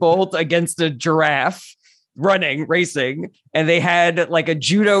 Usain Bolt against a giraffe racing, and they had a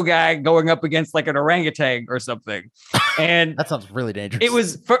judo guy going up against an orangutan or something. And that sounds really dangerous. It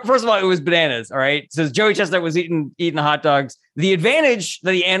was, first of all, it was bananas. All right. So Joey Chestnut was eating the hot dogs. The advantage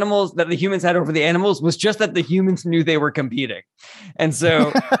that the humans had over the animals was just that the humans knew they were competing. And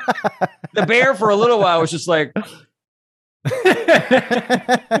so the bear for a little while was just like,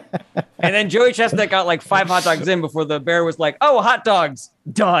 and then Joey Chestnut got 5 hot dogs in before the bear was like, oh, hot dogs,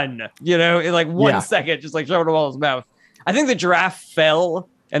 done. In 1 second, just shoved them all in his mouth. I think the giraffe fell,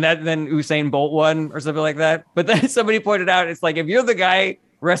 and then Usain Bolt won or something like that. But then somebody pointed out, it's if you're the guy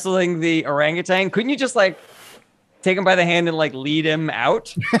wrestling the orangutan, couldn't you just take him by the hand and like lead him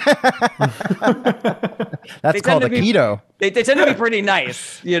out. That's They called tend to be- Aikido. They tend to be pretty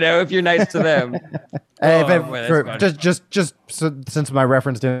nice, if you're nice to them. Hey, Oh, boy, that's funny. just so, since my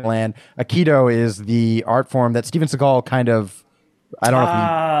reference didn't land, Aikido is the art form that Steven Seagal kind of, I don't know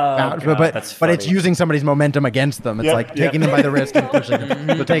if he, God, but that's it's funny. using somebody's momentum against them. It's Yep, like yep. taking them by the wrist and pushing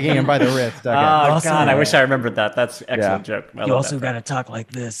them. So taking him by the wrist. Okay. Oh God, I wish I remembered that. That's an excellent Yeah. joke. I love that. got to talk like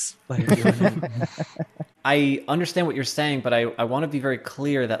this. While you're doing it. I understand what you're saying, but I want to be very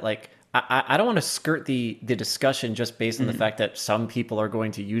clear that like I don't want to skirt the discussion just based on the fact that some people are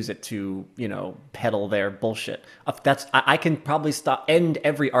going to use it to, peddle their bullshit. I can probably end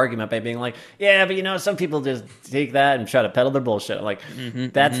every argument by being like, yeah, but some people just take that and try to peddle their bullshit. I'm like,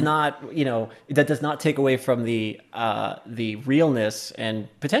 that's not, that does not take away from the realness and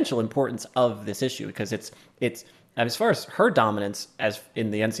potential importance of this issue, because it's as far as her dominance as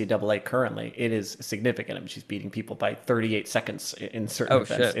in the NCAA currently, it is significant. I mean, she's beating people by 38 seconds in certain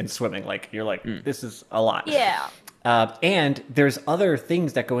events shit. in swimming. Like, you're like, this is a lot. Yeah. And there's other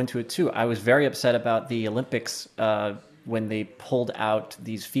things that go into it too. I was very upset about the Olympics when they pulled out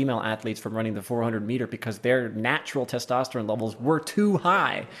these female athletes from running the 400 meter because their natural testosterone levels were too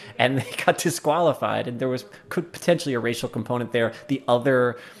high and they got disqualified. And there could potentially a racial component there. The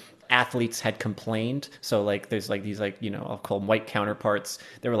other athletes had complained, so like there's like these like I'll call them white counterparts.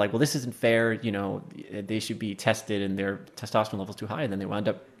 They were like, well, this isn't fair, they should be tested and their testosterone levels too high, and then they wound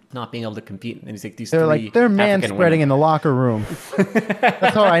up not being able to compete. And he's like, They're man spreading in the locker room.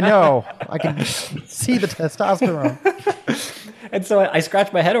 That's how I know. I can see the testosterone. And so I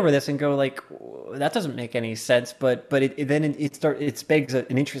scratch my head over this and go like, that doesn't make any sense. But it begs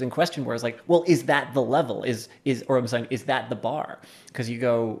an interesting question where it's like, well, is that the level? Is that the bar? Because you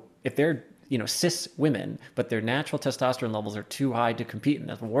go, if they're cis women, but their natural testosterone levels are too high to compete in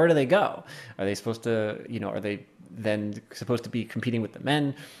this, where do they go? Are they supposed to are they then supposed to be competing with the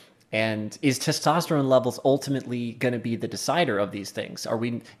men? And is testosterone levels ultimately going to be the decider of these things?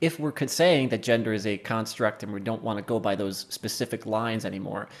 If we're saying that gender is a construct and we don't want to go by those specific lines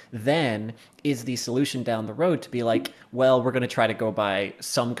anymore, then is the solution down the road to be like, well, we're going to try to go by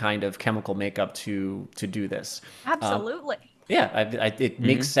some kind of chemical makeup to do this? Absolutely. Yeah, it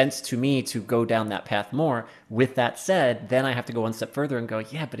makes sense to me to go down that path more. With that said, then I have to go one step further and go,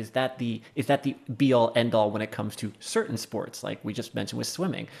 yeah, but is that the be all end all when it comes to certain sports, like we just mentioned with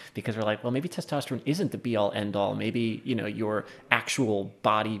swimming? Because we're like, well, maybe testosterone isn't the be all end all. Maybe your actual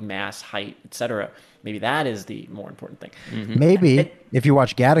body mass, height, etc. Maybe that is the more important thing. Maybe if you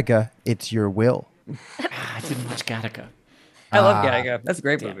watch Gattaca, it's your will. I didn't watch Gattaca. I love Gattaca. That's a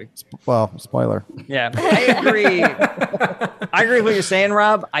great movie. Well, spoiler. Yeah, I agree. I agree with what you're saying,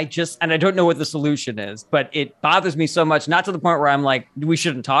 Rob. I don't know what the solution is, but it bothers me so much, not to the point where I'm like, we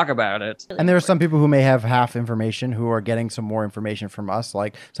shouldn't talk about it. And there are some people who may have half information who are getting some more information from us.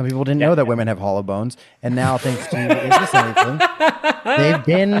 Like some people didn't know that women have hollow bones, and now thanks to Is This Anything, they've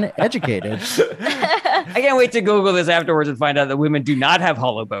been educated. I can't wait to Google this afterwards and find out that women do not have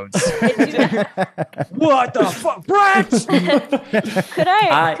hollow bones. What the fuck, Brett? Could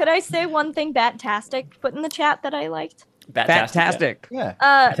I say one thing Batastic put in the chat that I liked? Fantastic. Yeah.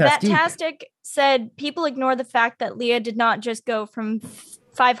 Batastic said people ignore the fact that Leah did not just go from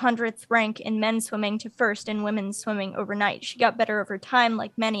 500th rank in men's swimming to first in women's swimming overnight. She got better over time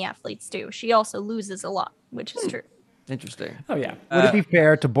like many athletes do. She also loses a lot, which is true. Interesting. Oh yeah. Would it be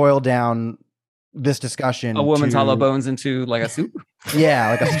fair to boil down this discussion A woman's to, hollow bones into like a soup?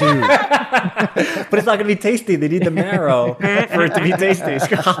 Yeah, like a stew. But it's not going to be tasty. They need the marrow for it to be tasty.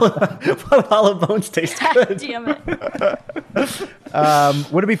 Hollow bones taste good. Damn it.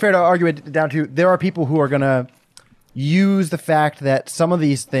 Would it be fair to argue it down to there are people who are going to use the fact that some of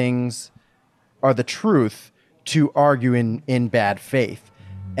these things are the truth to argue in bad faith?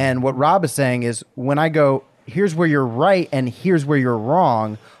 And what Rob is saying is when I go, here's where you're right and here's where you're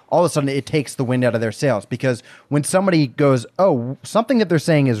wrong, all of a sudden it takes the wind out of their sails, because when somebody goes, oh, something that they're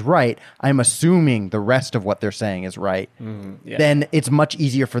saying is right, I'm assuming the rest of what they're saying is right, then it's much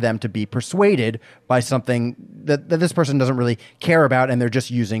easier for them to be persuaded by something that this person doesn't really care about and they're just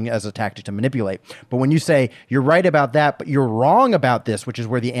using as a tactic to manipulate. But when you say, you're right about that, but you're wrong about this, which is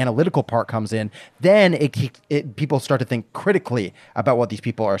where the analytical part comes in, then people start to think critically about what these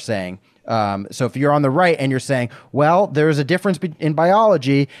people are saying. So if you're on the right and you're saying, well, there's a difference in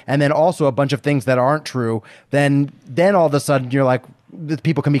biology and then also a bunch of things that aren't true, then all of a sudden you're like,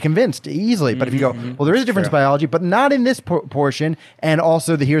 people can be convinced easily. But if you go, well, there is a difference in biology, but not in this portion, and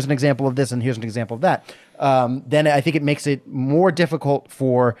also here's an example of this and here's an example of that, then I think it makes it more difficult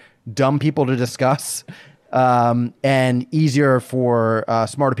for dumb people to discuss and easier for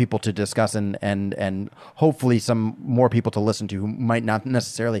smarter people to discuss and hopefully some more people to listen to who might not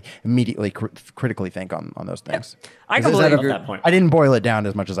necessarily immediately critically think on those things. I Is completely that agree. that point. I didn't boil it down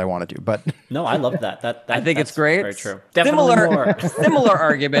as much as I wanted to, but No, I love that. I think it's that's great. Very true. Definitely Similar, more. similar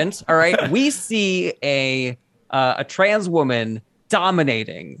argument. All right, we see a trans woman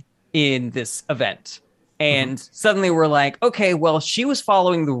dominating in this event, and suddenly we're like, okay, well, she was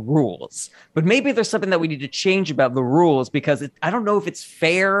following the rules, but maybe there's something that we need to change about the rules because I don't know if it's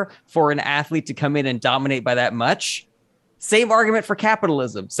fair for an athlete to come in and dominate by that much. Same argument for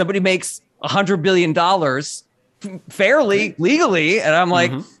capitalism. Somebody makes $100 billion fairly, legally. And I'm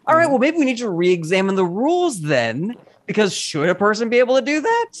like, all right, well, maybe we need to re-examine the rules then, because should a person be able to do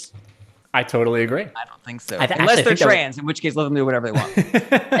that? I totally agree. I don't think so. Actually, Unless I they're think that was- trans, in which case let them do whatever they want.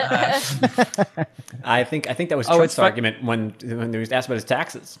 I think that was Oh, Trump's it's fun- argument when he was asked about his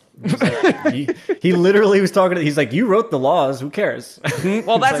taxes. He, was like, he literally was talking to, he's like, you wrote the laws, who cares?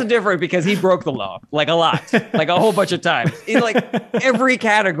 Well, that's a different because he broke the law like a lot, like a whole bunch of times in like every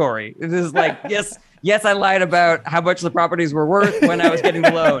category. It is like, yes, I lied about how much the properties were worth when I was getting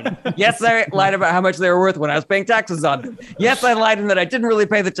the loan. Yes, I lied about how much they were worth when I was paying taxes on them. Yes, I lied in that I didn't really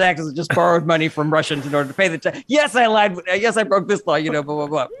pay the taxes and just borrowed money from Russians in order to pay the tax. Yes, I lied. Yes, I broke this law, blah, blah,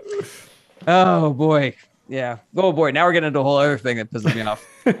 blah. Oh, boy. Yeah. Oh, boy. Now we're getting into a whole other thing that pisses me off.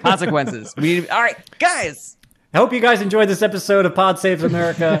 Consequences. All right, guys. I hope you guys enjoyed this episode of Pod Saves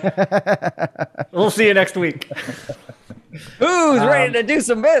America. We'll see you next week. Who's ready to do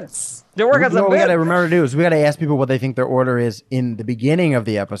some bits? To work on some what we got to bits? remember to do is we got to ask people what they think their order is in the beginning of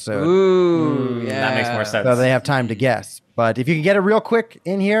the episode. Ooh, yeah. That makes more sense. So they have time to guess. But if you can get it real quick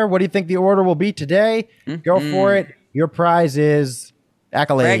in here, what do you think the order will be today? Go for it. Your prize is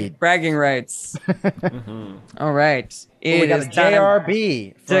accolade. Bragging rights. All right. We It got is a time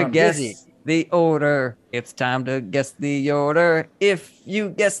JRB to from guess Busy. the order. It's time to guess the order. If you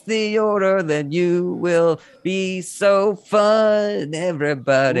guess the order, then you will be so fun.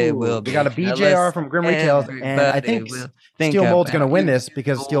 Everybody will be We got a BJR jealous. from Grim Retails, and I Everybody think will think Steel Mold's going to about win you. this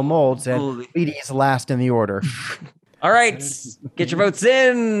because Steel Mold said Holy- BD is last in the order. All right. Get your votes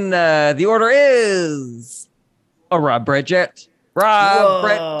in. The order is a Rob Brett Jarrett. Rob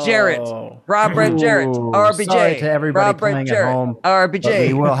Brett Jarrett. Rob Brett Jarrett. Ooh, RBJ. sorry to everybody Rob Brett playing at Jarrett. home, But we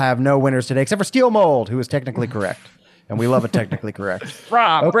RBJ. will have no winners today except for Steel Mold, who is technically correct. And we love it technically correct.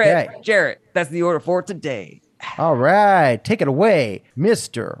 Rob Okay. Brett Jarrett. That's the order for today. All right. Take it away,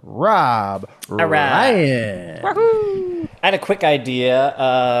 Mr. Rob right. Ryan. I had a quick idea.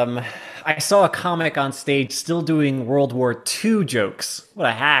 I saw a comic on stage still doing World War II jokes. What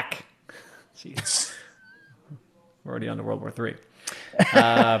a hack. Jeez. We're already on to World War III.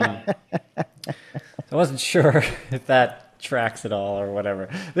 I wasn't sure if that tracks at all or whatever.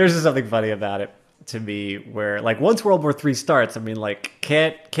 There's just something funny about it to me where, like, once World War III starts, I mean, like,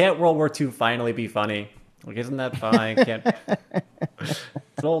 can't World War II finally be funny? Like, isn't that fine? It's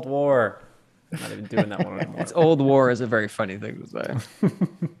an old war. I'm not even doing that one anymore. It's old war is a very funny thing to say.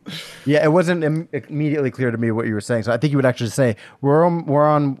 Yeah, it wasn't immediately clear to me what you were saying. So I think you would actually say we're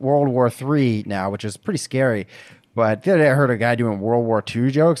on World War III now, which is pretty scary. But the other day I heard a guy doing World War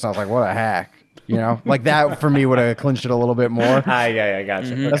II jokes. And I was like, what a hack. You know, like that for me would have clinched it a little bit more. Yeah, I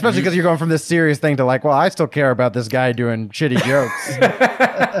gotcha. Okay. Especially because you're going from this serious thing to like, well, I still care about this guy doing shitty jokes.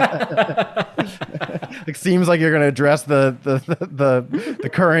 It seems like you're going to address the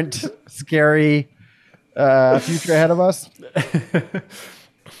current scary future ahead of us.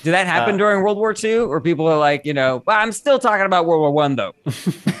 Did that happen during World War II? Or people are like, well, I'm still talking about World War I, though.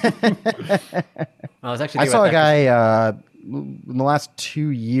 I was actually I thinking saw about a guy in the last 2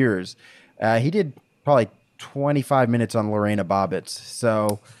 years. He did probably 25 minutes on Lorena Bobbitt.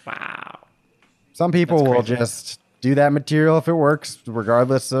 So Wow. some people That's will crazy. just do that material if it works,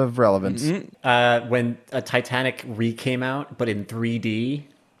 regardless of relevance. When a Titanic came out, but in 3D,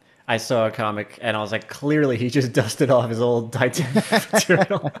 I saw a comic and I was like, clearly he just dusted off his old Titanic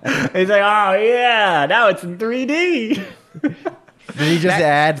material. He's like, oh yeah, now it's in 3D. Did he just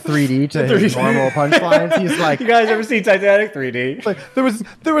add 3D to his normal punchlines? He's like, You guys ever seen Titanic 3D? like,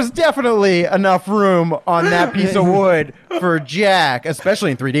 there was definitely enough room on that piece of wood for Jack,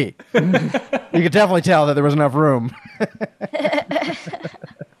 especially in 3D. You could definitely tell that there was enough room.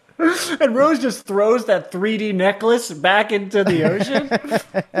 And Rose just throws that 3D necklace back into the ocean.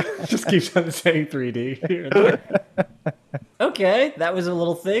 Just keeps on saying 3D here and there. Okay, that was a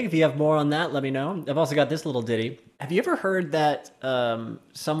little thing. If you have more on that, let me know. I've also got this little ditty. Have you ever heard that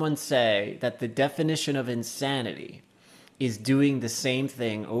someone say that the definition of insanity is doing the same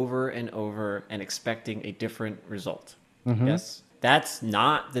thing over and over and expecting a different result? Yes. That's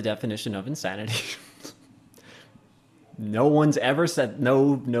not the definition of insanity. No one's ever said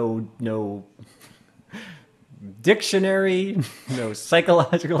no dictionary, no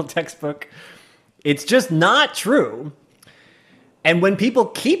psychological textbook. It's just not true. And when people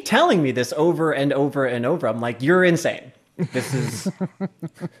keep telling me this over and over and over, I'm like, you're insane. This is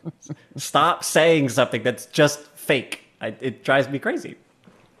stop saying something that's just fake. It drives me crazy.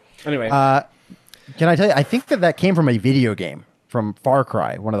 Anyway, Can I tell you? I think that came from a video game, from Far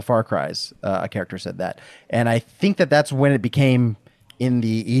Cry. One of the Far Cries, a character said that, and I think that's when it became in the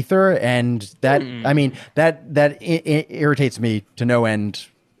ether. And that, I mean, that irritates me to no end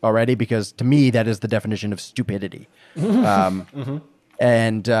already, because to me that is the definition of stupidity.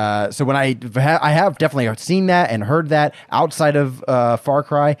 And so when I have definitely seen that and heard that outside of Far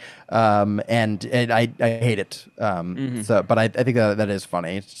Cry, and I hate it. So, but I think that is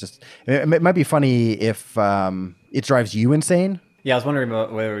funny. It's just, it might be funny if it drives you insane. yeah, I was wondering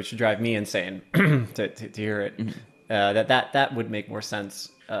about whether it should drive me insane to hear it. That would make more sense.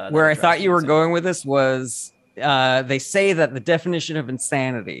 Where I thought you were going with this was they say that the definition of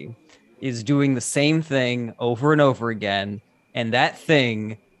insanity is doing the same thing over and over again. And that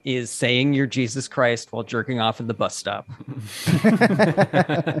thing is saying you're Jesus Christ while jerking off in the bus stop.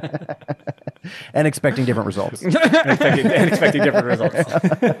 And expecting different results. expecting different results.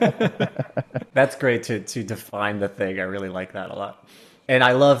 That's great to define the thing. I really like that a lot. And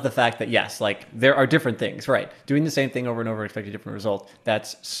I love the fact that, yes, like there are different things, right? Doing the same thing over and over, expecting different result.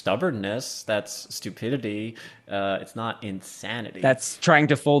 That's stubbornness. That's stupidity. It's not insanity. That's trying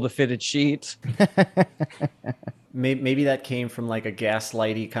to fold a fitted sheet. Maybe that came from like a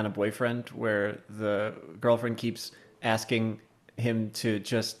gaslighty kind of boyfriend where the girlfriend keeps asking him to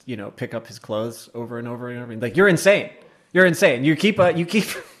just, pick up his clothes over and over and over. Like, you're insane. You're insane. You keep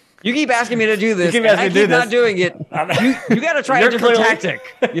You keep asking me to do this. keep And asking I me to do keep not this. doing it. You got to try a You're different clearly-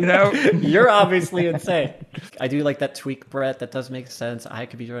 tactic. You're obviously insane. I do like that tweak, Brett. That does make sense. I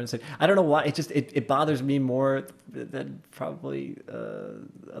could be doing insane. I don't know why. It bothers me more than probably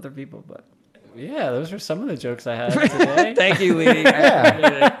other people. But yeah, those are some of the jokes I had today. Thank you, Lee. I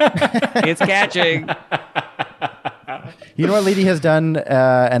appreciate it. It's catching. You know what Leedy has done,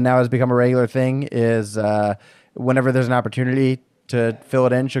 and now has become a regular thing, is whenever there's an opportunity to fill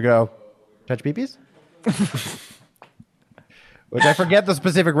it in, she'll go, touch peepees? Which I forget the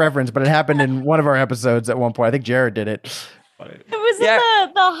specific reference, but it happened in one of our episodes at one point. I think Jared did it. It was Yeah.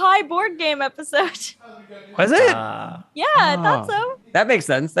 in the high board game episode. Was it? Yeah, I thought so. That makes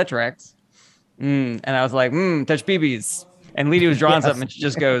sense. That tracks. And I was like, touch BBs. And Leedy was drawing something, and she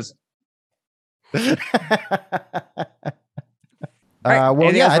just goes, right, Well,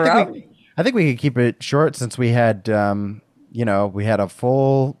 anything yeah, else for I think we could keep it short, since we had, we had a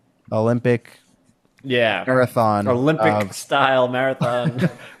full Olympic Yeah. marathon, Olympic style marathon.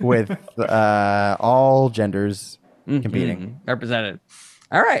 with all genders competing. represented.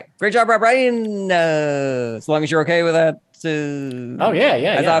 All right. Great job, Brian. As long as you're okay with that. Oh,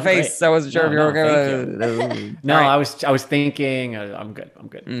 yeah. I saw a face. great. So I wasn't sure if you were No, okay thank with it. No, All right. I was thinking. I'm good. I'm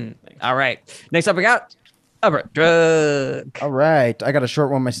good. Thanks. All right. Next up, we got Albert Drug. All right, I got a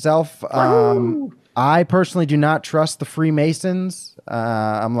short one myself. I personally do not trust the Freemasons.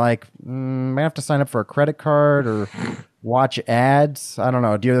 I'm like, I have to sign up for a credit card or watch ads. I don't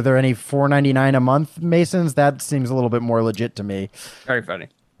know. Are there any $4.99 a month Masons? That seems a little bit more legit to me. Very funny.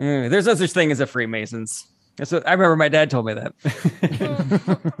 There's no such thing as a Freemasons. That's what I remember. My dad told me that.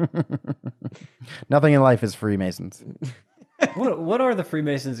 Nothing in life is Freemasons. What are the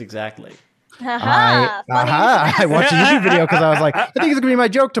Freemasons exactly? Haha, funny. I watched a YouTube video because I was like, I think it's gonna be my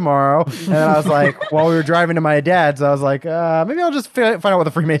joke tomorrow. And then I was like, while we were driving to my dad's, I was like, maybe I'll just find out what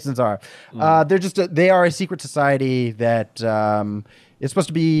the Freemasons are. They are a secret society that is supposed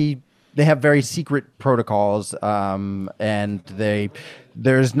to be. They have very secret protocols, and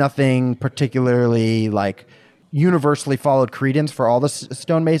there's nothing particularly like universally followed credence for all the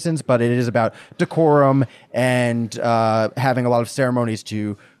stonemasons, but it is about decorum and having a lot of ceremonies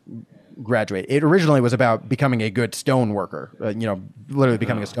to graduate. It originally was about becoming a good stone worker, literally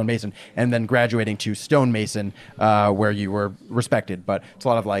becoming a stonemason, and then graduating to stonemason, where you were respected. But it's a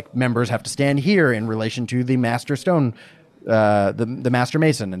lot of like members have to stand here in relation to the master stone, the master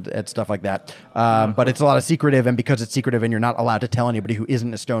mason and stuff like that. But it's a lot of secretive, and because it's secretive and you're not allowed to tell anybody who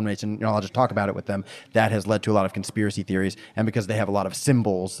isn't a stonemason, you're not allowed to talk about it with them, that has led to a lot of conspiracy theories, and because they have a lot of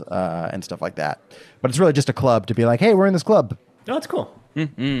symbols and stuff like that. But it's really just a club to be like, hey, we're in this club. Oh, that's cool.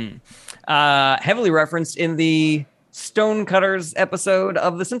 Heavily referenced in the Stonecutters episode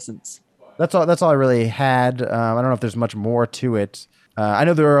of The Simpsons. That's all I really had. I don't know if there's much more to it. I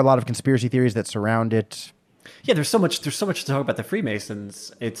know there are a lot of conspiracy theories that surround it. Yeah, there's so much to talk about the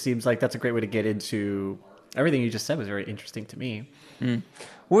Freemasons. It seems like that's a great way to get into everything you just said was very interesting to me.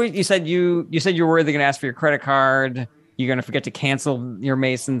 Well, you said you were worried they're going to ask for your credit card. You're going to forget to cancel your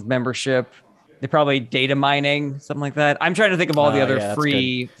Masons membership. They're probably data mining, something like that. I'm trying to think of all the other that's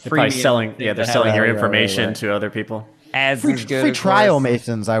free. They're probably selling. Yeah, they're selling your right, information right. to other people. ads. Free, is good, free of trial course.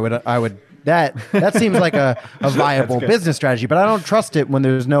 Masons. I would that seems like a viable business strategy, but I don't trust it when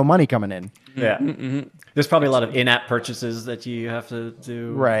there's no money coming in. Yeah. There's probably a lot of in-app purchases that you have to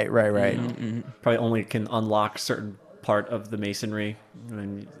do. Right. Probably only can unlock certain part of the masonry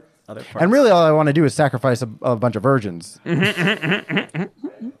and other parts. And really, all I want to do is sacrifice a bunch of virgins.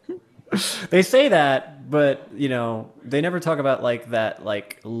 They say that, but they never talk about that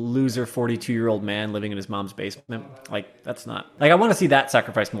loser 42-year-old man living in his mom's basement. Like that's not I want to see that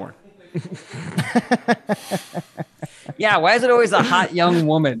sacrificed more. Yeah, why is it always a hot young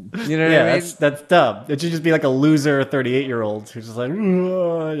woman? You know what Yeah, I mean? that's dumb. It should just be like a loser 38-year-old who's just like, "Ugh,"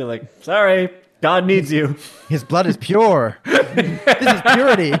 you're like, sorry, God needs you. His blood is pure. This is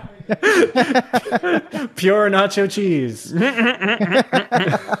purity. Pure nacho cheese.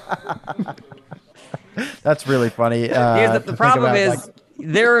 That's really funny. Here's to the think problem about, is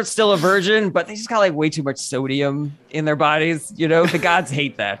they're still a virgin, but they just got like way too much sodium in their bodies. The gods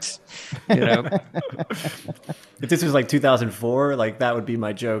hate that. If this was like 2004, that would be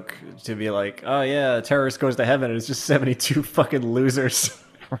my joke to be like, oh yeah, a terrorist goes to heaven and it's just 72 fucking losers.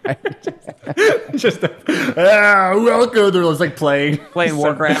 Right. Just welcome. They're just playing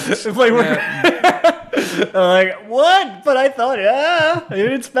Warcraft. playing Warcraft. Like what? But I thought, you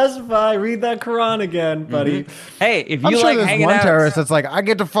didn't specify. Read that Quran again, buddy. Hey, if I'm you sure like there's hanging one out, terrorist that's like, I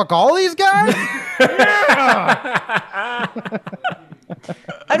get to fuck all these guys?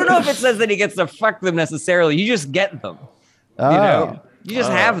 I don't know if it says that he gets to fuck them necessarily. You just get them. You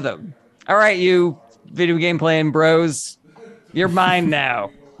just have them. All right, you video game playing bros, you're mine now.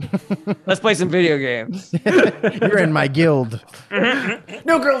 Let's play some video games. You're in my guild.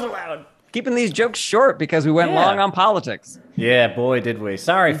 No girls allowed. Keeping these jokes short because we went long on politics. Yeah, boy, did we.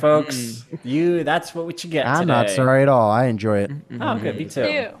 Sorry, folks. That's what you get I'm today. not sorry at all. I enjoy it. Oh, good. Me too.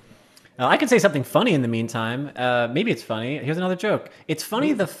 Ew. I can say something funny in the meantime. Maybe it's funny. Here's another joke. It's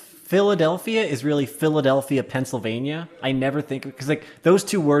funny the Philadelphia is really Philadelphia, Pennsylvania. I never think because those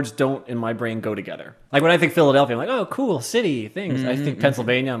two words don't in my brain go together. Like when I think Philadelphia, I'm like, oh, cool city things. I think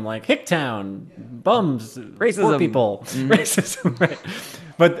Pennsylvania, I'm like Hicktown, bums, Racism. poor people, racism. Right.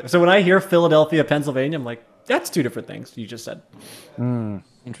 But so when I hear Philadelphia, Pennsylvania, I'm like, that's two different things you just said.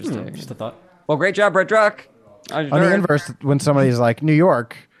 Interesting. Just a thought. Well, great job, Brett Druck. On the inverse, when somebody's like New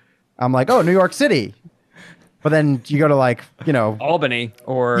York, I'm like, oh, New York City. But then you go to Albany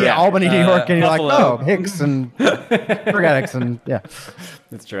or Albany, New York, and you're Buffalo. like, oh, Hicks and forget Hicks and yeah.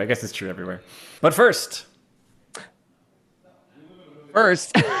 That's true. I guess it's true everywhere. But first,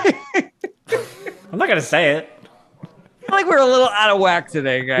 I I'm not gonna say it. feel like we're a little out of whack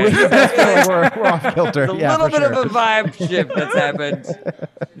today, guys. we're off kilter. A Yeah, little for bit sure. of a vibe shift that's happened.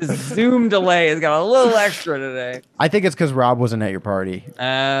 The Zoom delay has got a little extra today. I think it's because Rob wasn't at your party.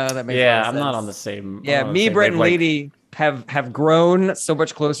 That makes a lot Yeah, of I'm not sense. on the same. Yeah, I'm on the me, same Brett, and wavelength. Lady have grown so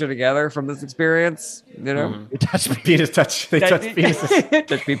much closer together from this experience. You touched me. Penis touch. They touch penises.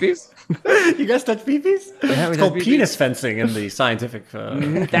 Touch peepees. You guys touch peepees? Yeah, we It's touch called peepees. penis fencing in the scientific.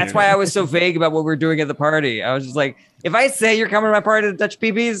 That's why I was so vague about what we were doing at the party. I was just like, if I say you're coming to my party to touch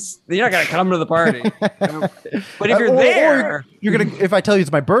peepees, then you're not gonna come to the party. But if you're Or there, you're gonna. If I tell you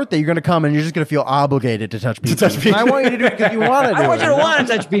it's my birthday, you're gonna come and you're just gonna feel obligated to touch people. touch people. I want you to do it because you want to do I want it. you to want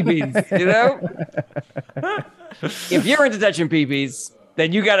to touch peepees. If you're into touching peepees,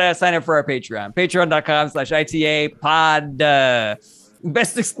 then you gotta sign up for our Patreon. Patreon.com/ITA pod.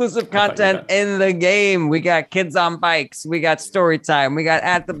 Best exclusive content in the game. We got kids on bikes. We got story time. We got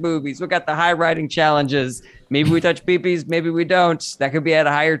at the boobies. We got the high riding challenges. Maybe we touch peepees. Maybe we don't. That could be at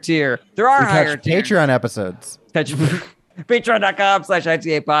a higher tier. There are We higher touch tiers. Patreon episodes. Touch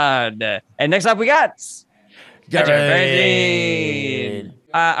Patreon.com/ITA pod. And next up we got Jared.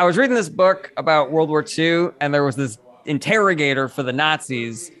 I was reading this book about World War II, and there was this interrogator for the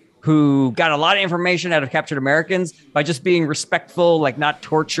Nazis who got a lot of information out of captured Americans by just being respectful, like not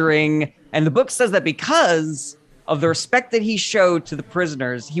torturing. And the book says that because of the respect that he showed to the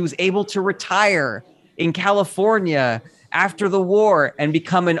prisoners, he was able to retire in California after the war and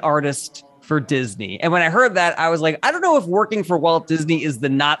become an artist for Disney. And when I heard that, I was like, I don't know if working for Walt Disney is the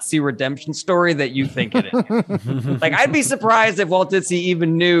Nazi redemption story that you think it is. Like, I'd be surprised if Walt Disney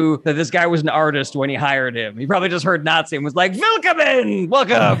even knew that this guy was an artist when he hired him. He probably just heard Nazi and was like, Willkommen,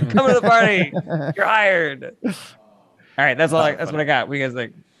 welcome, come to the party. You're hired. All right, that's all. That's what I got. What do you guys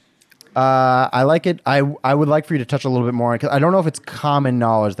think? I like it. I would like for you to touch a little bit more because I don't know if it's common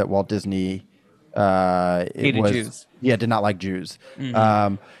knowledge that Walt Disney Hated Jews. Yeah, did not like Jews.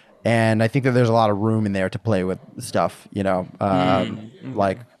 And I think that there's a lot of room in there to play with stuff,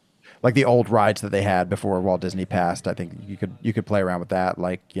 like the old rides that they had before Walt Disney passed. I think you could play around with that,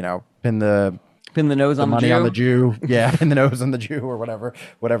 like pin the nose on the money Jew. on the Jew, yeah, pin the nose on the Jew or whatever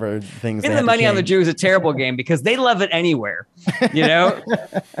things. Pin the money on the Jew is a terrible game because they love it anywhere.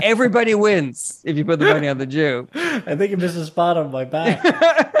 Everybody wins if you put the money on the Jew. I think you missed a spot on my back.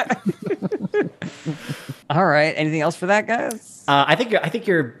 All right. Anything else for that, guys? I think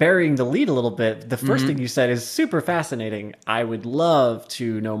you're burying the lead a little bit. The first thing you said is super fascinating. I would love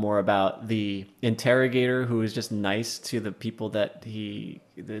to know more about the interrogator who is just nice to the people that to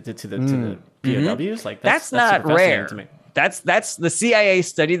the POWs. Like that's not super fascinating rare. to me. That's the CIA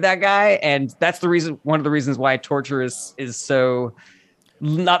studied that guy, and that's one of the reasons why torture is so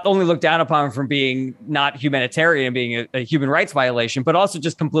not only looked down upon from being not humanitarian, being a human rights violation, but also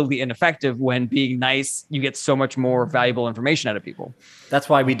just completely ineffective. When being nice, you get so much more valuable information out of people. That's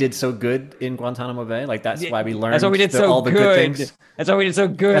why we did so good in Guantanamo Bay. Like that's why we learned. That's why we did all the good things. That's why we did so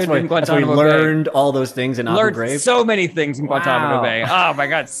good in Guantanamo that's why we learned all those things in Abu Learned Ghraib. so many things in Guantanamo Bay. Oh my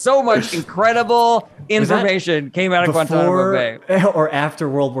God, so much incredible information came out of Guantanamo Bay. Or after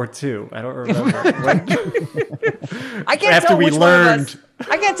World War II. I don't remember. I can't After tell we which learned. one of us.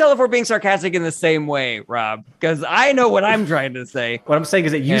 I can't tell if we're being sarcastic in the same way, Rob, because I know what I'm trying to say. What I'm saying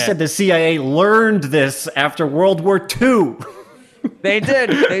is that you said the CIA learned this after World War II. They did.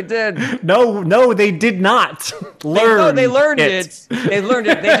 They did. No, they did not learn. They learned it. They learned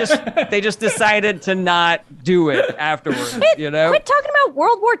it. They just decided to not do it afterwards. Quit talking about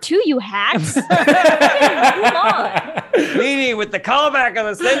World War II, you hacks. Move on. Leading with the callback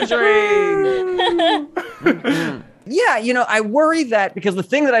of the century. Yeah, I worry that because the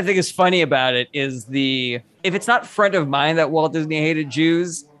thing that I think is funny about it is if it's not front of mind that Walt Disney hated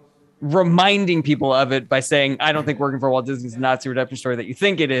Jews, reminding people of it by saying, I don't think working for Walt Disney is a Nazi redemption story that you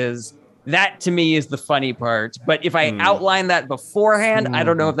think it is. That to me is the funny part. But if I outline that beforehand, I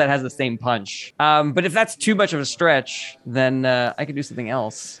don't know if that has the same punch. But if that's too much of a stretch, then I could do something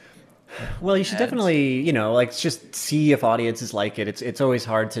else. Well, you should definitely, just see if audiences like it. It's always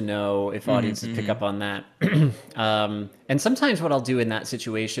hard to know if audiences pick up on that. And sometimes what I'll do in that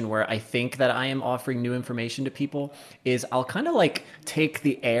situation where I think that I am offering new information to people is I'll kind of take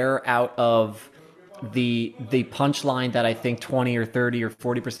the air out of the punchline that I think 20 or 30 or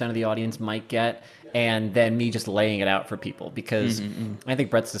 40% of the audience might get, and then me just laying it out for people, because I think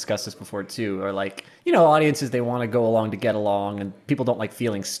Brett's discussed this before too, or audiences, they want to go along to get along, and people don't like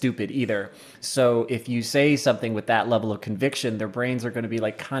feeling stupid either. So if you say something with that level of conviction, their brains are going to be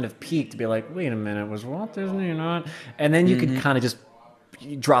kind of peaked to be like, wait a minute, was Walt Disney or not? And then you can kind of just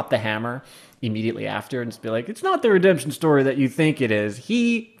drop the hammer immediately after and just be like, it's not the redemption story that you think it is.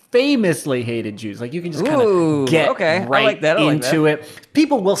 He famously hated Jews. You can just kind of get right into it.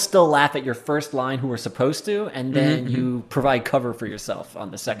 People will still laugh at your first line who are supposed to, and then you provide cover for yourself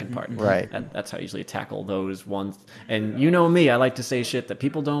on the second part. Right. And that's how I usually tackle those ones. And you know me, I like to say shit that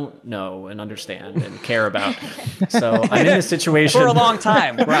people don't know and understand and care about. So I'm in this situation for a long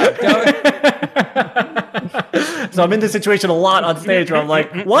time, Rob. So I'm in this situation a lot on stage where I'm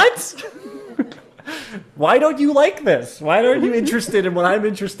like, what? Why don't you like this? Why aren't you interested in what I'm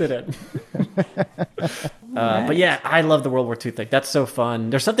interested in? But yeah, I love the World War II thing. That's so fun.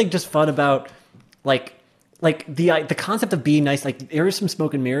 There's something just fun about the concept of being nice. There is some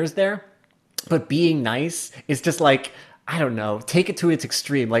smoke and mirrors there, but being nice is just I don't know, take it to its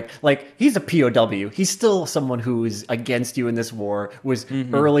extreme. Like he's a POW. He's still someone who is against you in this war, was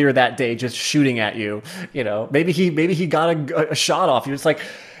earlier that day just shooting at you. Maybe he got a shot off. You're just like,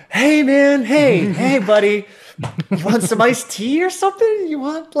 hey man, hey buddy, you want some iced tea or something? You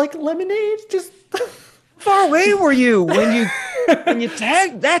want lemonade? Just far away were you when you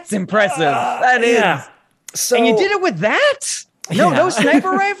tagged? That's impressive. That is. Yeah. So, and you did it with that? No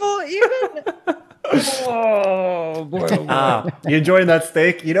sniper rifle even? Oh boy! You enjoying that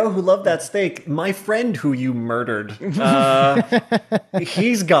steak? You know who loved that steak? My friend who you murdered.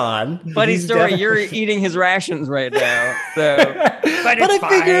 He's gone. Funny story. You're eating his rations right now. So, but I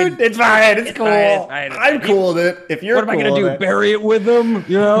figured it's fine. It's cool. I'm cool with it. If you're, what am I gonna do? Bury it with him?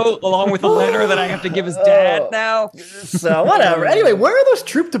 Along with a letter that I have to give his dad now. So whatever. Anyway, where are those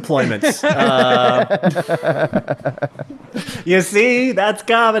troop deployments? You see, that's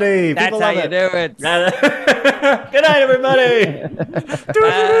comedy. That's how you do it. Good night, everybody.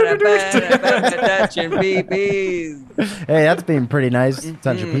 Touching peepees. Hey, that's being pretty nice.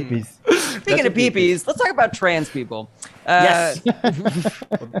 Touching peepees. Speaking of peepees, let's talk about trans people. Yes.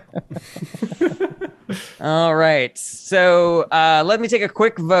 All right. So let me take a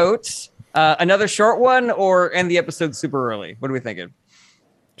quick vote. Another short one or end the episode super early? What are we thinking?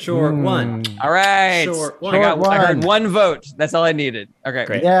 Short one. All right. Short one. I heard one vote. That's all I needed. Okay.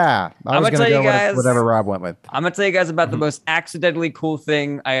 Great. Yeah, I I'm was gonna gonna tell go you guys- with whatever Rob went with. I'm going to tell you guys about the most accidentally cool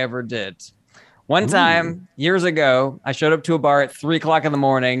thing I ever did. One time, years ago, I showed up to a bar at 3:00 in the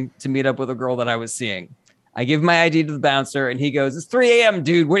morning to meet up with a girl that I was seeing. I give my ID to the bouncer and he goes, "It's 3 a.m.,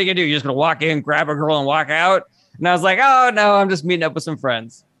 dude. What are you going to do? You're just going to walk in, grab a girl and walk out?" And I was like, "Oh, no, I'm just meeting up with some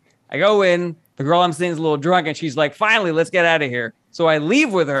friends." I go in. The girl I'm seeing is a little drunk and she's like, "Finally, let's get out of here." So I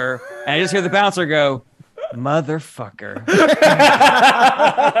leave with her and I just hear the bouncer go, "Motherfucker."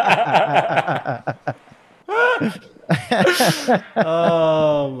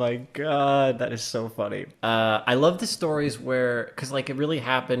 Oh my god, that is so funny. I love the stories where, because like it really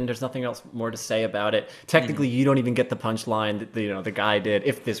happened. There's nothing else more to say about it. Technically, you don't even get the punchline that the guy did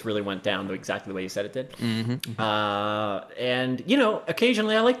if this really went down exactly the way you said it did. And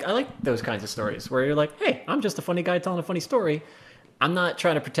occasionally I like those kinds of stories where you're like, hey, I'm just a funny guy telling a funny story. I'm not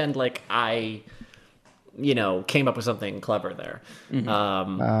trying to pretend like I came up with something clever there.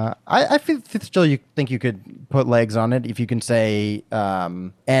 I still you think you could put legs on it if you can say,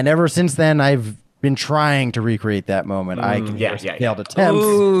 and ever since then I've been trying to recreate that moment. I can failed attempts.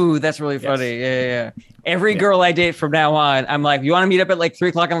 Ooh, that's really funny. Yeah. Every girl I date from now on, I'm like, "You want to meet up at like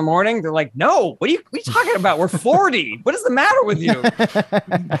 3:00 in the morning?" They're like, "No, what are you talking about? We're 40. What is the matter with you?"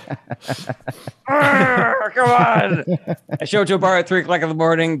 Come on. I show up to a bar at 3:00 in the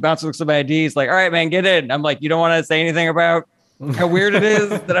morning. Bouncer looks at my ID. He's like, "All right, man, get in." I'm like, "You don't want to say anything about how weird it is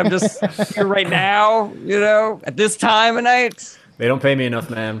that I'm just here right now, at this time of night?" They don't pay me enough,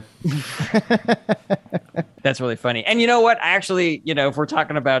 man. That's really funny. And you know what? I actually, if we're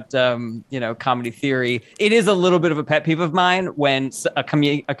talking about, comedy theory, it is a little bit of a pet peeve of mine when a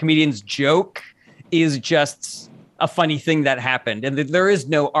comedian's joke is just a funny thing that happened and there is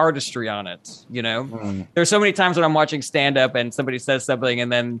no artistry on it. There's so many times when I'm watching stand up and somebody says something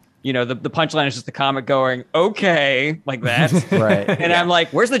and then, the punchline is just the comic going, "Okay," like that. Right. And I'm like,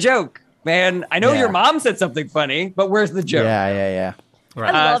 "Where's the joke? Man, I know your mom said something funny, but where's the joke?" Yeah.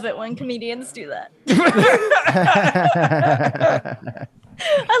 Right. I love it when comedians do that.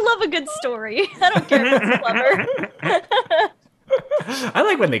 I love a good story. I don't care if it's clever. I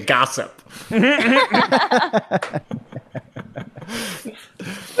like when they gossip.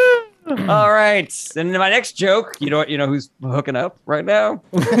 All right. And my next joke, you know who's hooking up right now?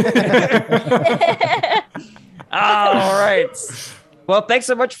 All right. Well, thanks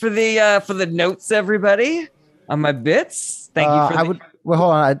so much for the notes, everybody, on my bits. Thank you for Well,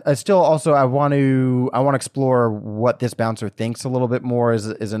 hold on. I want to explore what this bouncer thinks a little bit more.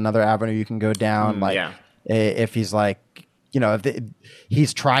 Is another avenue you can go down. If he's like, if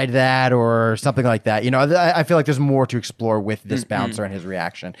he's tried that or something like that. I feel like there's more to explore with this bouncer and his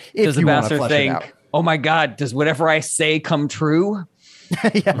reaction. Does the bouncer think, "Oh my God, does whatever I say come true?"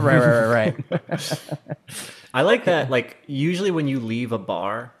 Yeah, right. I like that. Like usually when you leave a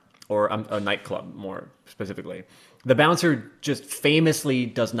bar or a nightclub, more specifically, the bouncer just famously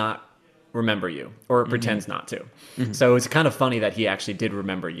does not remember you or pretends not to. So it's kind of funny that he actually did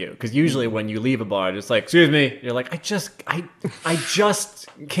remember you, because usually when you leave a bar, it's like, "Excuse me," you're like, I just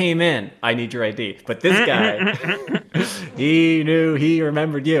came in. I need your ID." But this guy, he knew he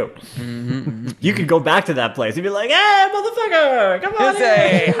remembered you. You could go back to that place and be like, "Hey, motherfucker, come on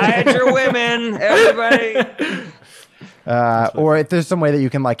in. Hide your women, everybody. Or if there's some way that you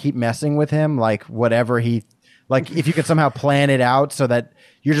can like keep messing with him, like whatever if you could somehow plan it out so that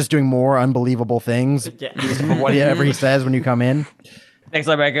you're just doing more unbelievable things, whatever he says when you come in. Next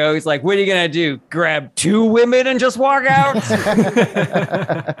time I go, he's like, "What are you gonna do? Grab 2 women and just walk out?"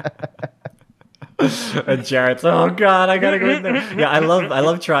 And Jarrett's, "Oh God, I gotta go in there." Yeah, I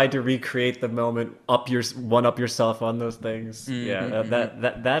love trying to recreate the moment, up yourself on those things. Yeah,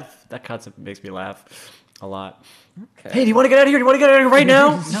 that concept makes me laugh a lot. Okay. "Hey, do you want to get out of here? Do you want to get out of here right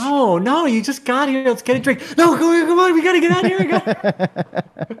now?" No, you just got here. Let's get a drink. "No, come on, we gotta get out of here."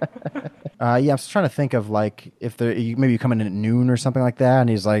 I'm just trying to think of like if maybe you come in at noon or something like that, and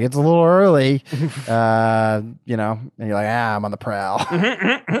he's like, "It's a little early," and you're like, "I'm on the prowl."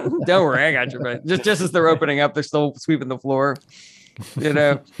 Don't worry, I got you. But just as they're opening up, they're still sweeping the floor. Where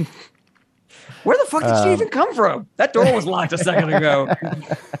the fuck did she even come from? That door was locked a second ago.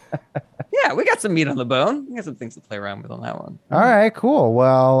 Yeah, we got some meat on the bone. We got some things to play around with on that one. All right, cool.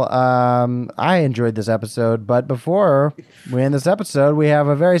 Well, I enjoyed this episode, but before we end this episode, we have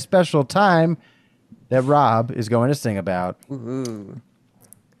a very special time that Rob is going to sing about. Ooh.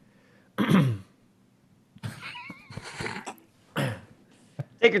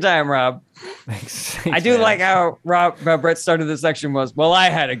 Take your time, Rob. Thanks. I do like how Brett started this section was, well, I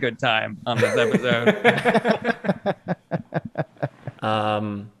had a good time on this episode.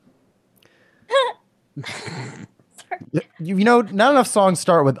 You know, not enough songs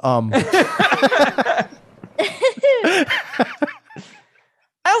start with I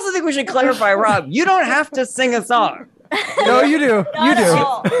also think we should clarify, Rob, you don't have to sing a song. No, you do. Not You at do.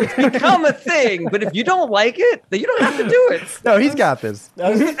 all. It's become a thing, but if you don't like it, then you don't have to do it. No, he's got this.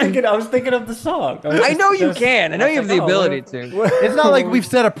 I was thinking of the song. I know you can. I know you have the ability to. It's not like we've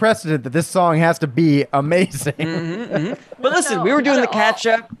set a precedent that this song has to be amazing. But listen, No, we were doing not the at all. catch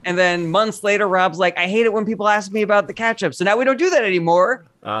up, and then months later, Rob's like, I hate it when people ask me about the catch up. So now we don't do that anymore.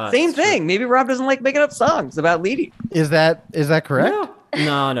 Same that's thing. Maybe Rob doesn't like making up songs about Leedy. Is that correct? No.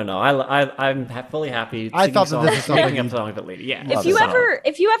 I'm fully happy. I singing thought that songs, this is something making up you- songs about Lady. Yeah. Love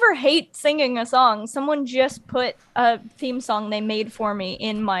If you ever hate singing a song, someone just put a theme song they made for me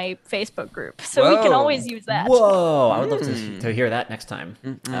in my Facebook group, so we can Whoa. always use that. Whoa! I would love to hear that next time.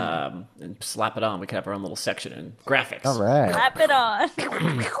 And slap it on. We could have our own little section in graphics. All right. Clap it on.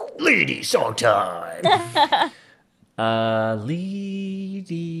 Lady song time. Lady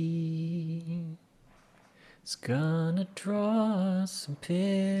is gonna draw some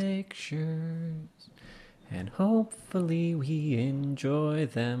pictures, and hopefully we enjoy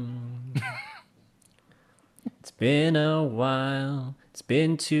them. It's been a while. It's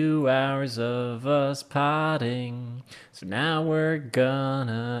been 2 hours of us potting, so now we're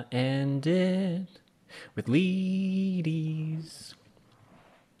gonna end it with Leedy's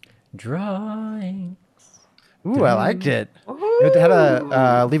drawing. Ooh, I liked it. It had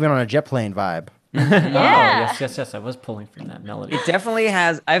a leaving on a jet plane vibe. Yeah. Oh, yes. I was pulling from that melody. It definitely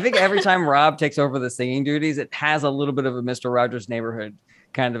has. I think every time Rob takes over the singing duties, it has a little bit of a Mr. Rogers' Neighborhood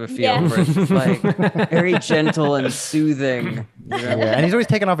kind of a feel. Yeah. Where it's just like very gentle and soothing. You know? Yeah, and he's always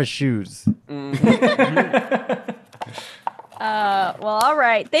taking off his shoes. Well, all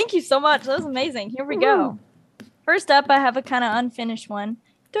right. Thank you so much. That was amazing. Here we go. First up, I have a kind of unfinished one.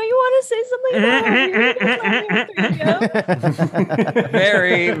 Don't you want to say something about how weird it is on here?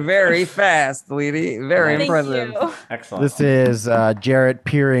 Very, very fast, Leedy. Very Thank impressive. you. Excellent. This is Jarrett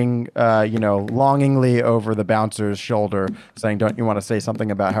peering, longingly over the bouncer's shoulder, saying, "Don't you want to say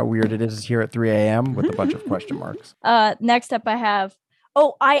something about how weird it is here at 3 a.m.?" with a bunch of question marks. Next up, I have,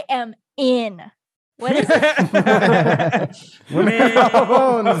 I am in. What is it? Women have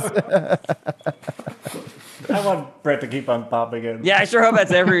bones. I want Brett to keep on popping in. Yeah, I sure hope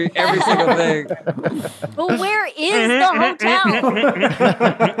that's every single thing. But where is the hotel?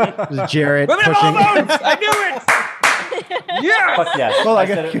 This is Jarrett Women of pushing. all modes! I knew it! Yes! Fuck yes. Well, I I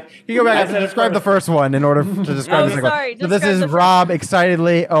said can it- you go back I and said it describe the first. first one in order to describe Oh, the second sorry. one. So this Describe is the first Rob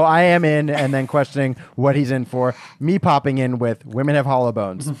excitedly, I am in, and then questioning what he's in for. Me popping in with women have hollow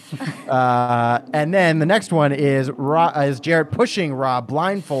bones. And then the next one is Jarrett pushing Rob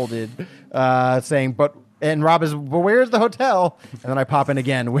blindfolded, saying, and Rob is, well, where's the hotel? And then I pop in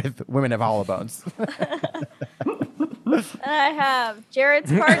again with women have hollow bones. And I have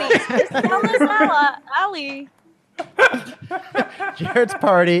Jared's party. Just down this alley. Jared's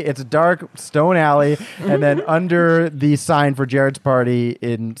party. It's a dark stone alley, and then under the sign for Jared's party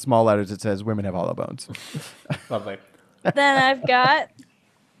in small letters, it says "Women have hollow bones." Lovely. Then I've got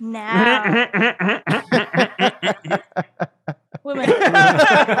now. Women.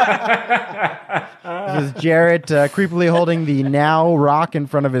 This is Jarrett creepily holding the now rock in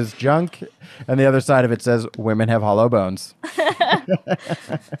front of his junk, and the other side of it says "Women have hollow bones."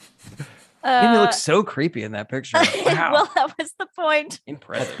 Made me look so creepy in that picture. Wow. Well, that was the point.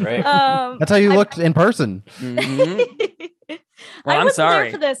 Impressive. Great. That's how you looked in person. Mhm. Well, I I'm wasn't sorry.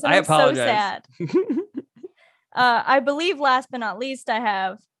 there for this, and I I'm apologize. so sad. I believe, last but not least, I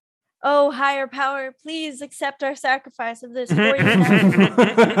have. Oh, higher power, please accept our sacrifice of this 40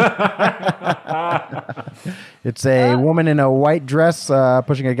 It's a woman in a white dress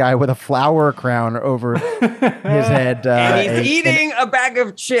pushing a guy with a flower crown over his head. And he's eating a bag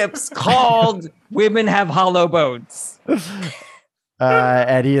of chips called "Women Have Hollow Bones."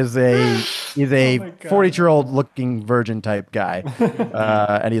 And he's a 42-year-old looking virgin type guy,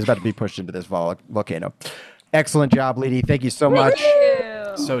 and he's about to be pushed into this volcano. Excellent job, Leedy. Thank you so much.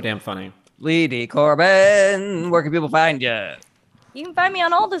 So damn funny. Leedy Corbin, where can people find you? You can find me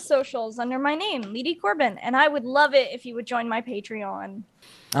on all the socials under my name, Leedy Corbin, and I would love it if you would join my Patreon.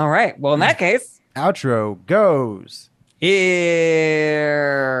 All right. Well, in that case, Outro goes.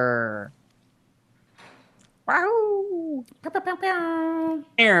 here. Wow.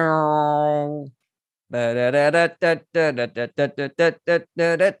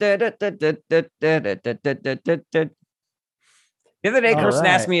 The other day, All Kirsten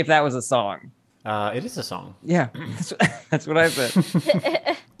asked right. me if that was a song. It is a song. Yeah, that's what I said.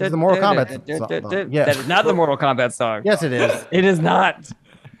 It's the Mortal Kombat song. Yeah. That is not the Mortal Kombat song. Yes, it is. It is not.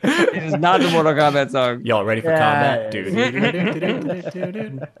 It is not the Mortal Kombat song. Y'all ready for Yeah. combat? Dude. Mortal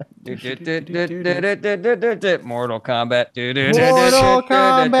Kombat. Mortal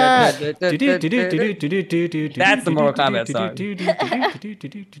Kombat. That's the Mortal Kombat song.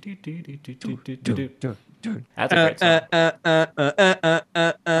 That's a great song.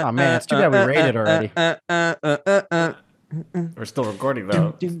 Oh man, it's too bad we rated already. We're still recording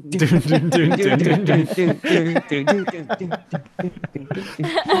though.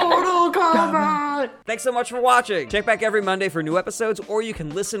 Thanks so much for watching. Check back every Monday for new episodes, or you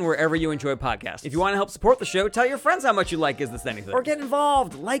can listen wherever you enjoy podcasts. If you want to help support the show, tell your friends how much you like Is This Anything? Or get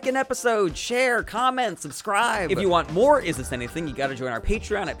involved, like an episode, share, comment, subscribe. If you want more Is This Anything, you gotta join our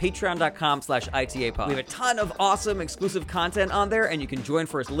Patreon at patreon.com/ITAPod. We have a ton of awesome exclusive content on there, and you can join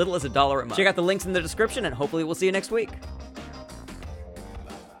for as little as $1 a month. Check out the links in the description, and hopefully we'll see you next week.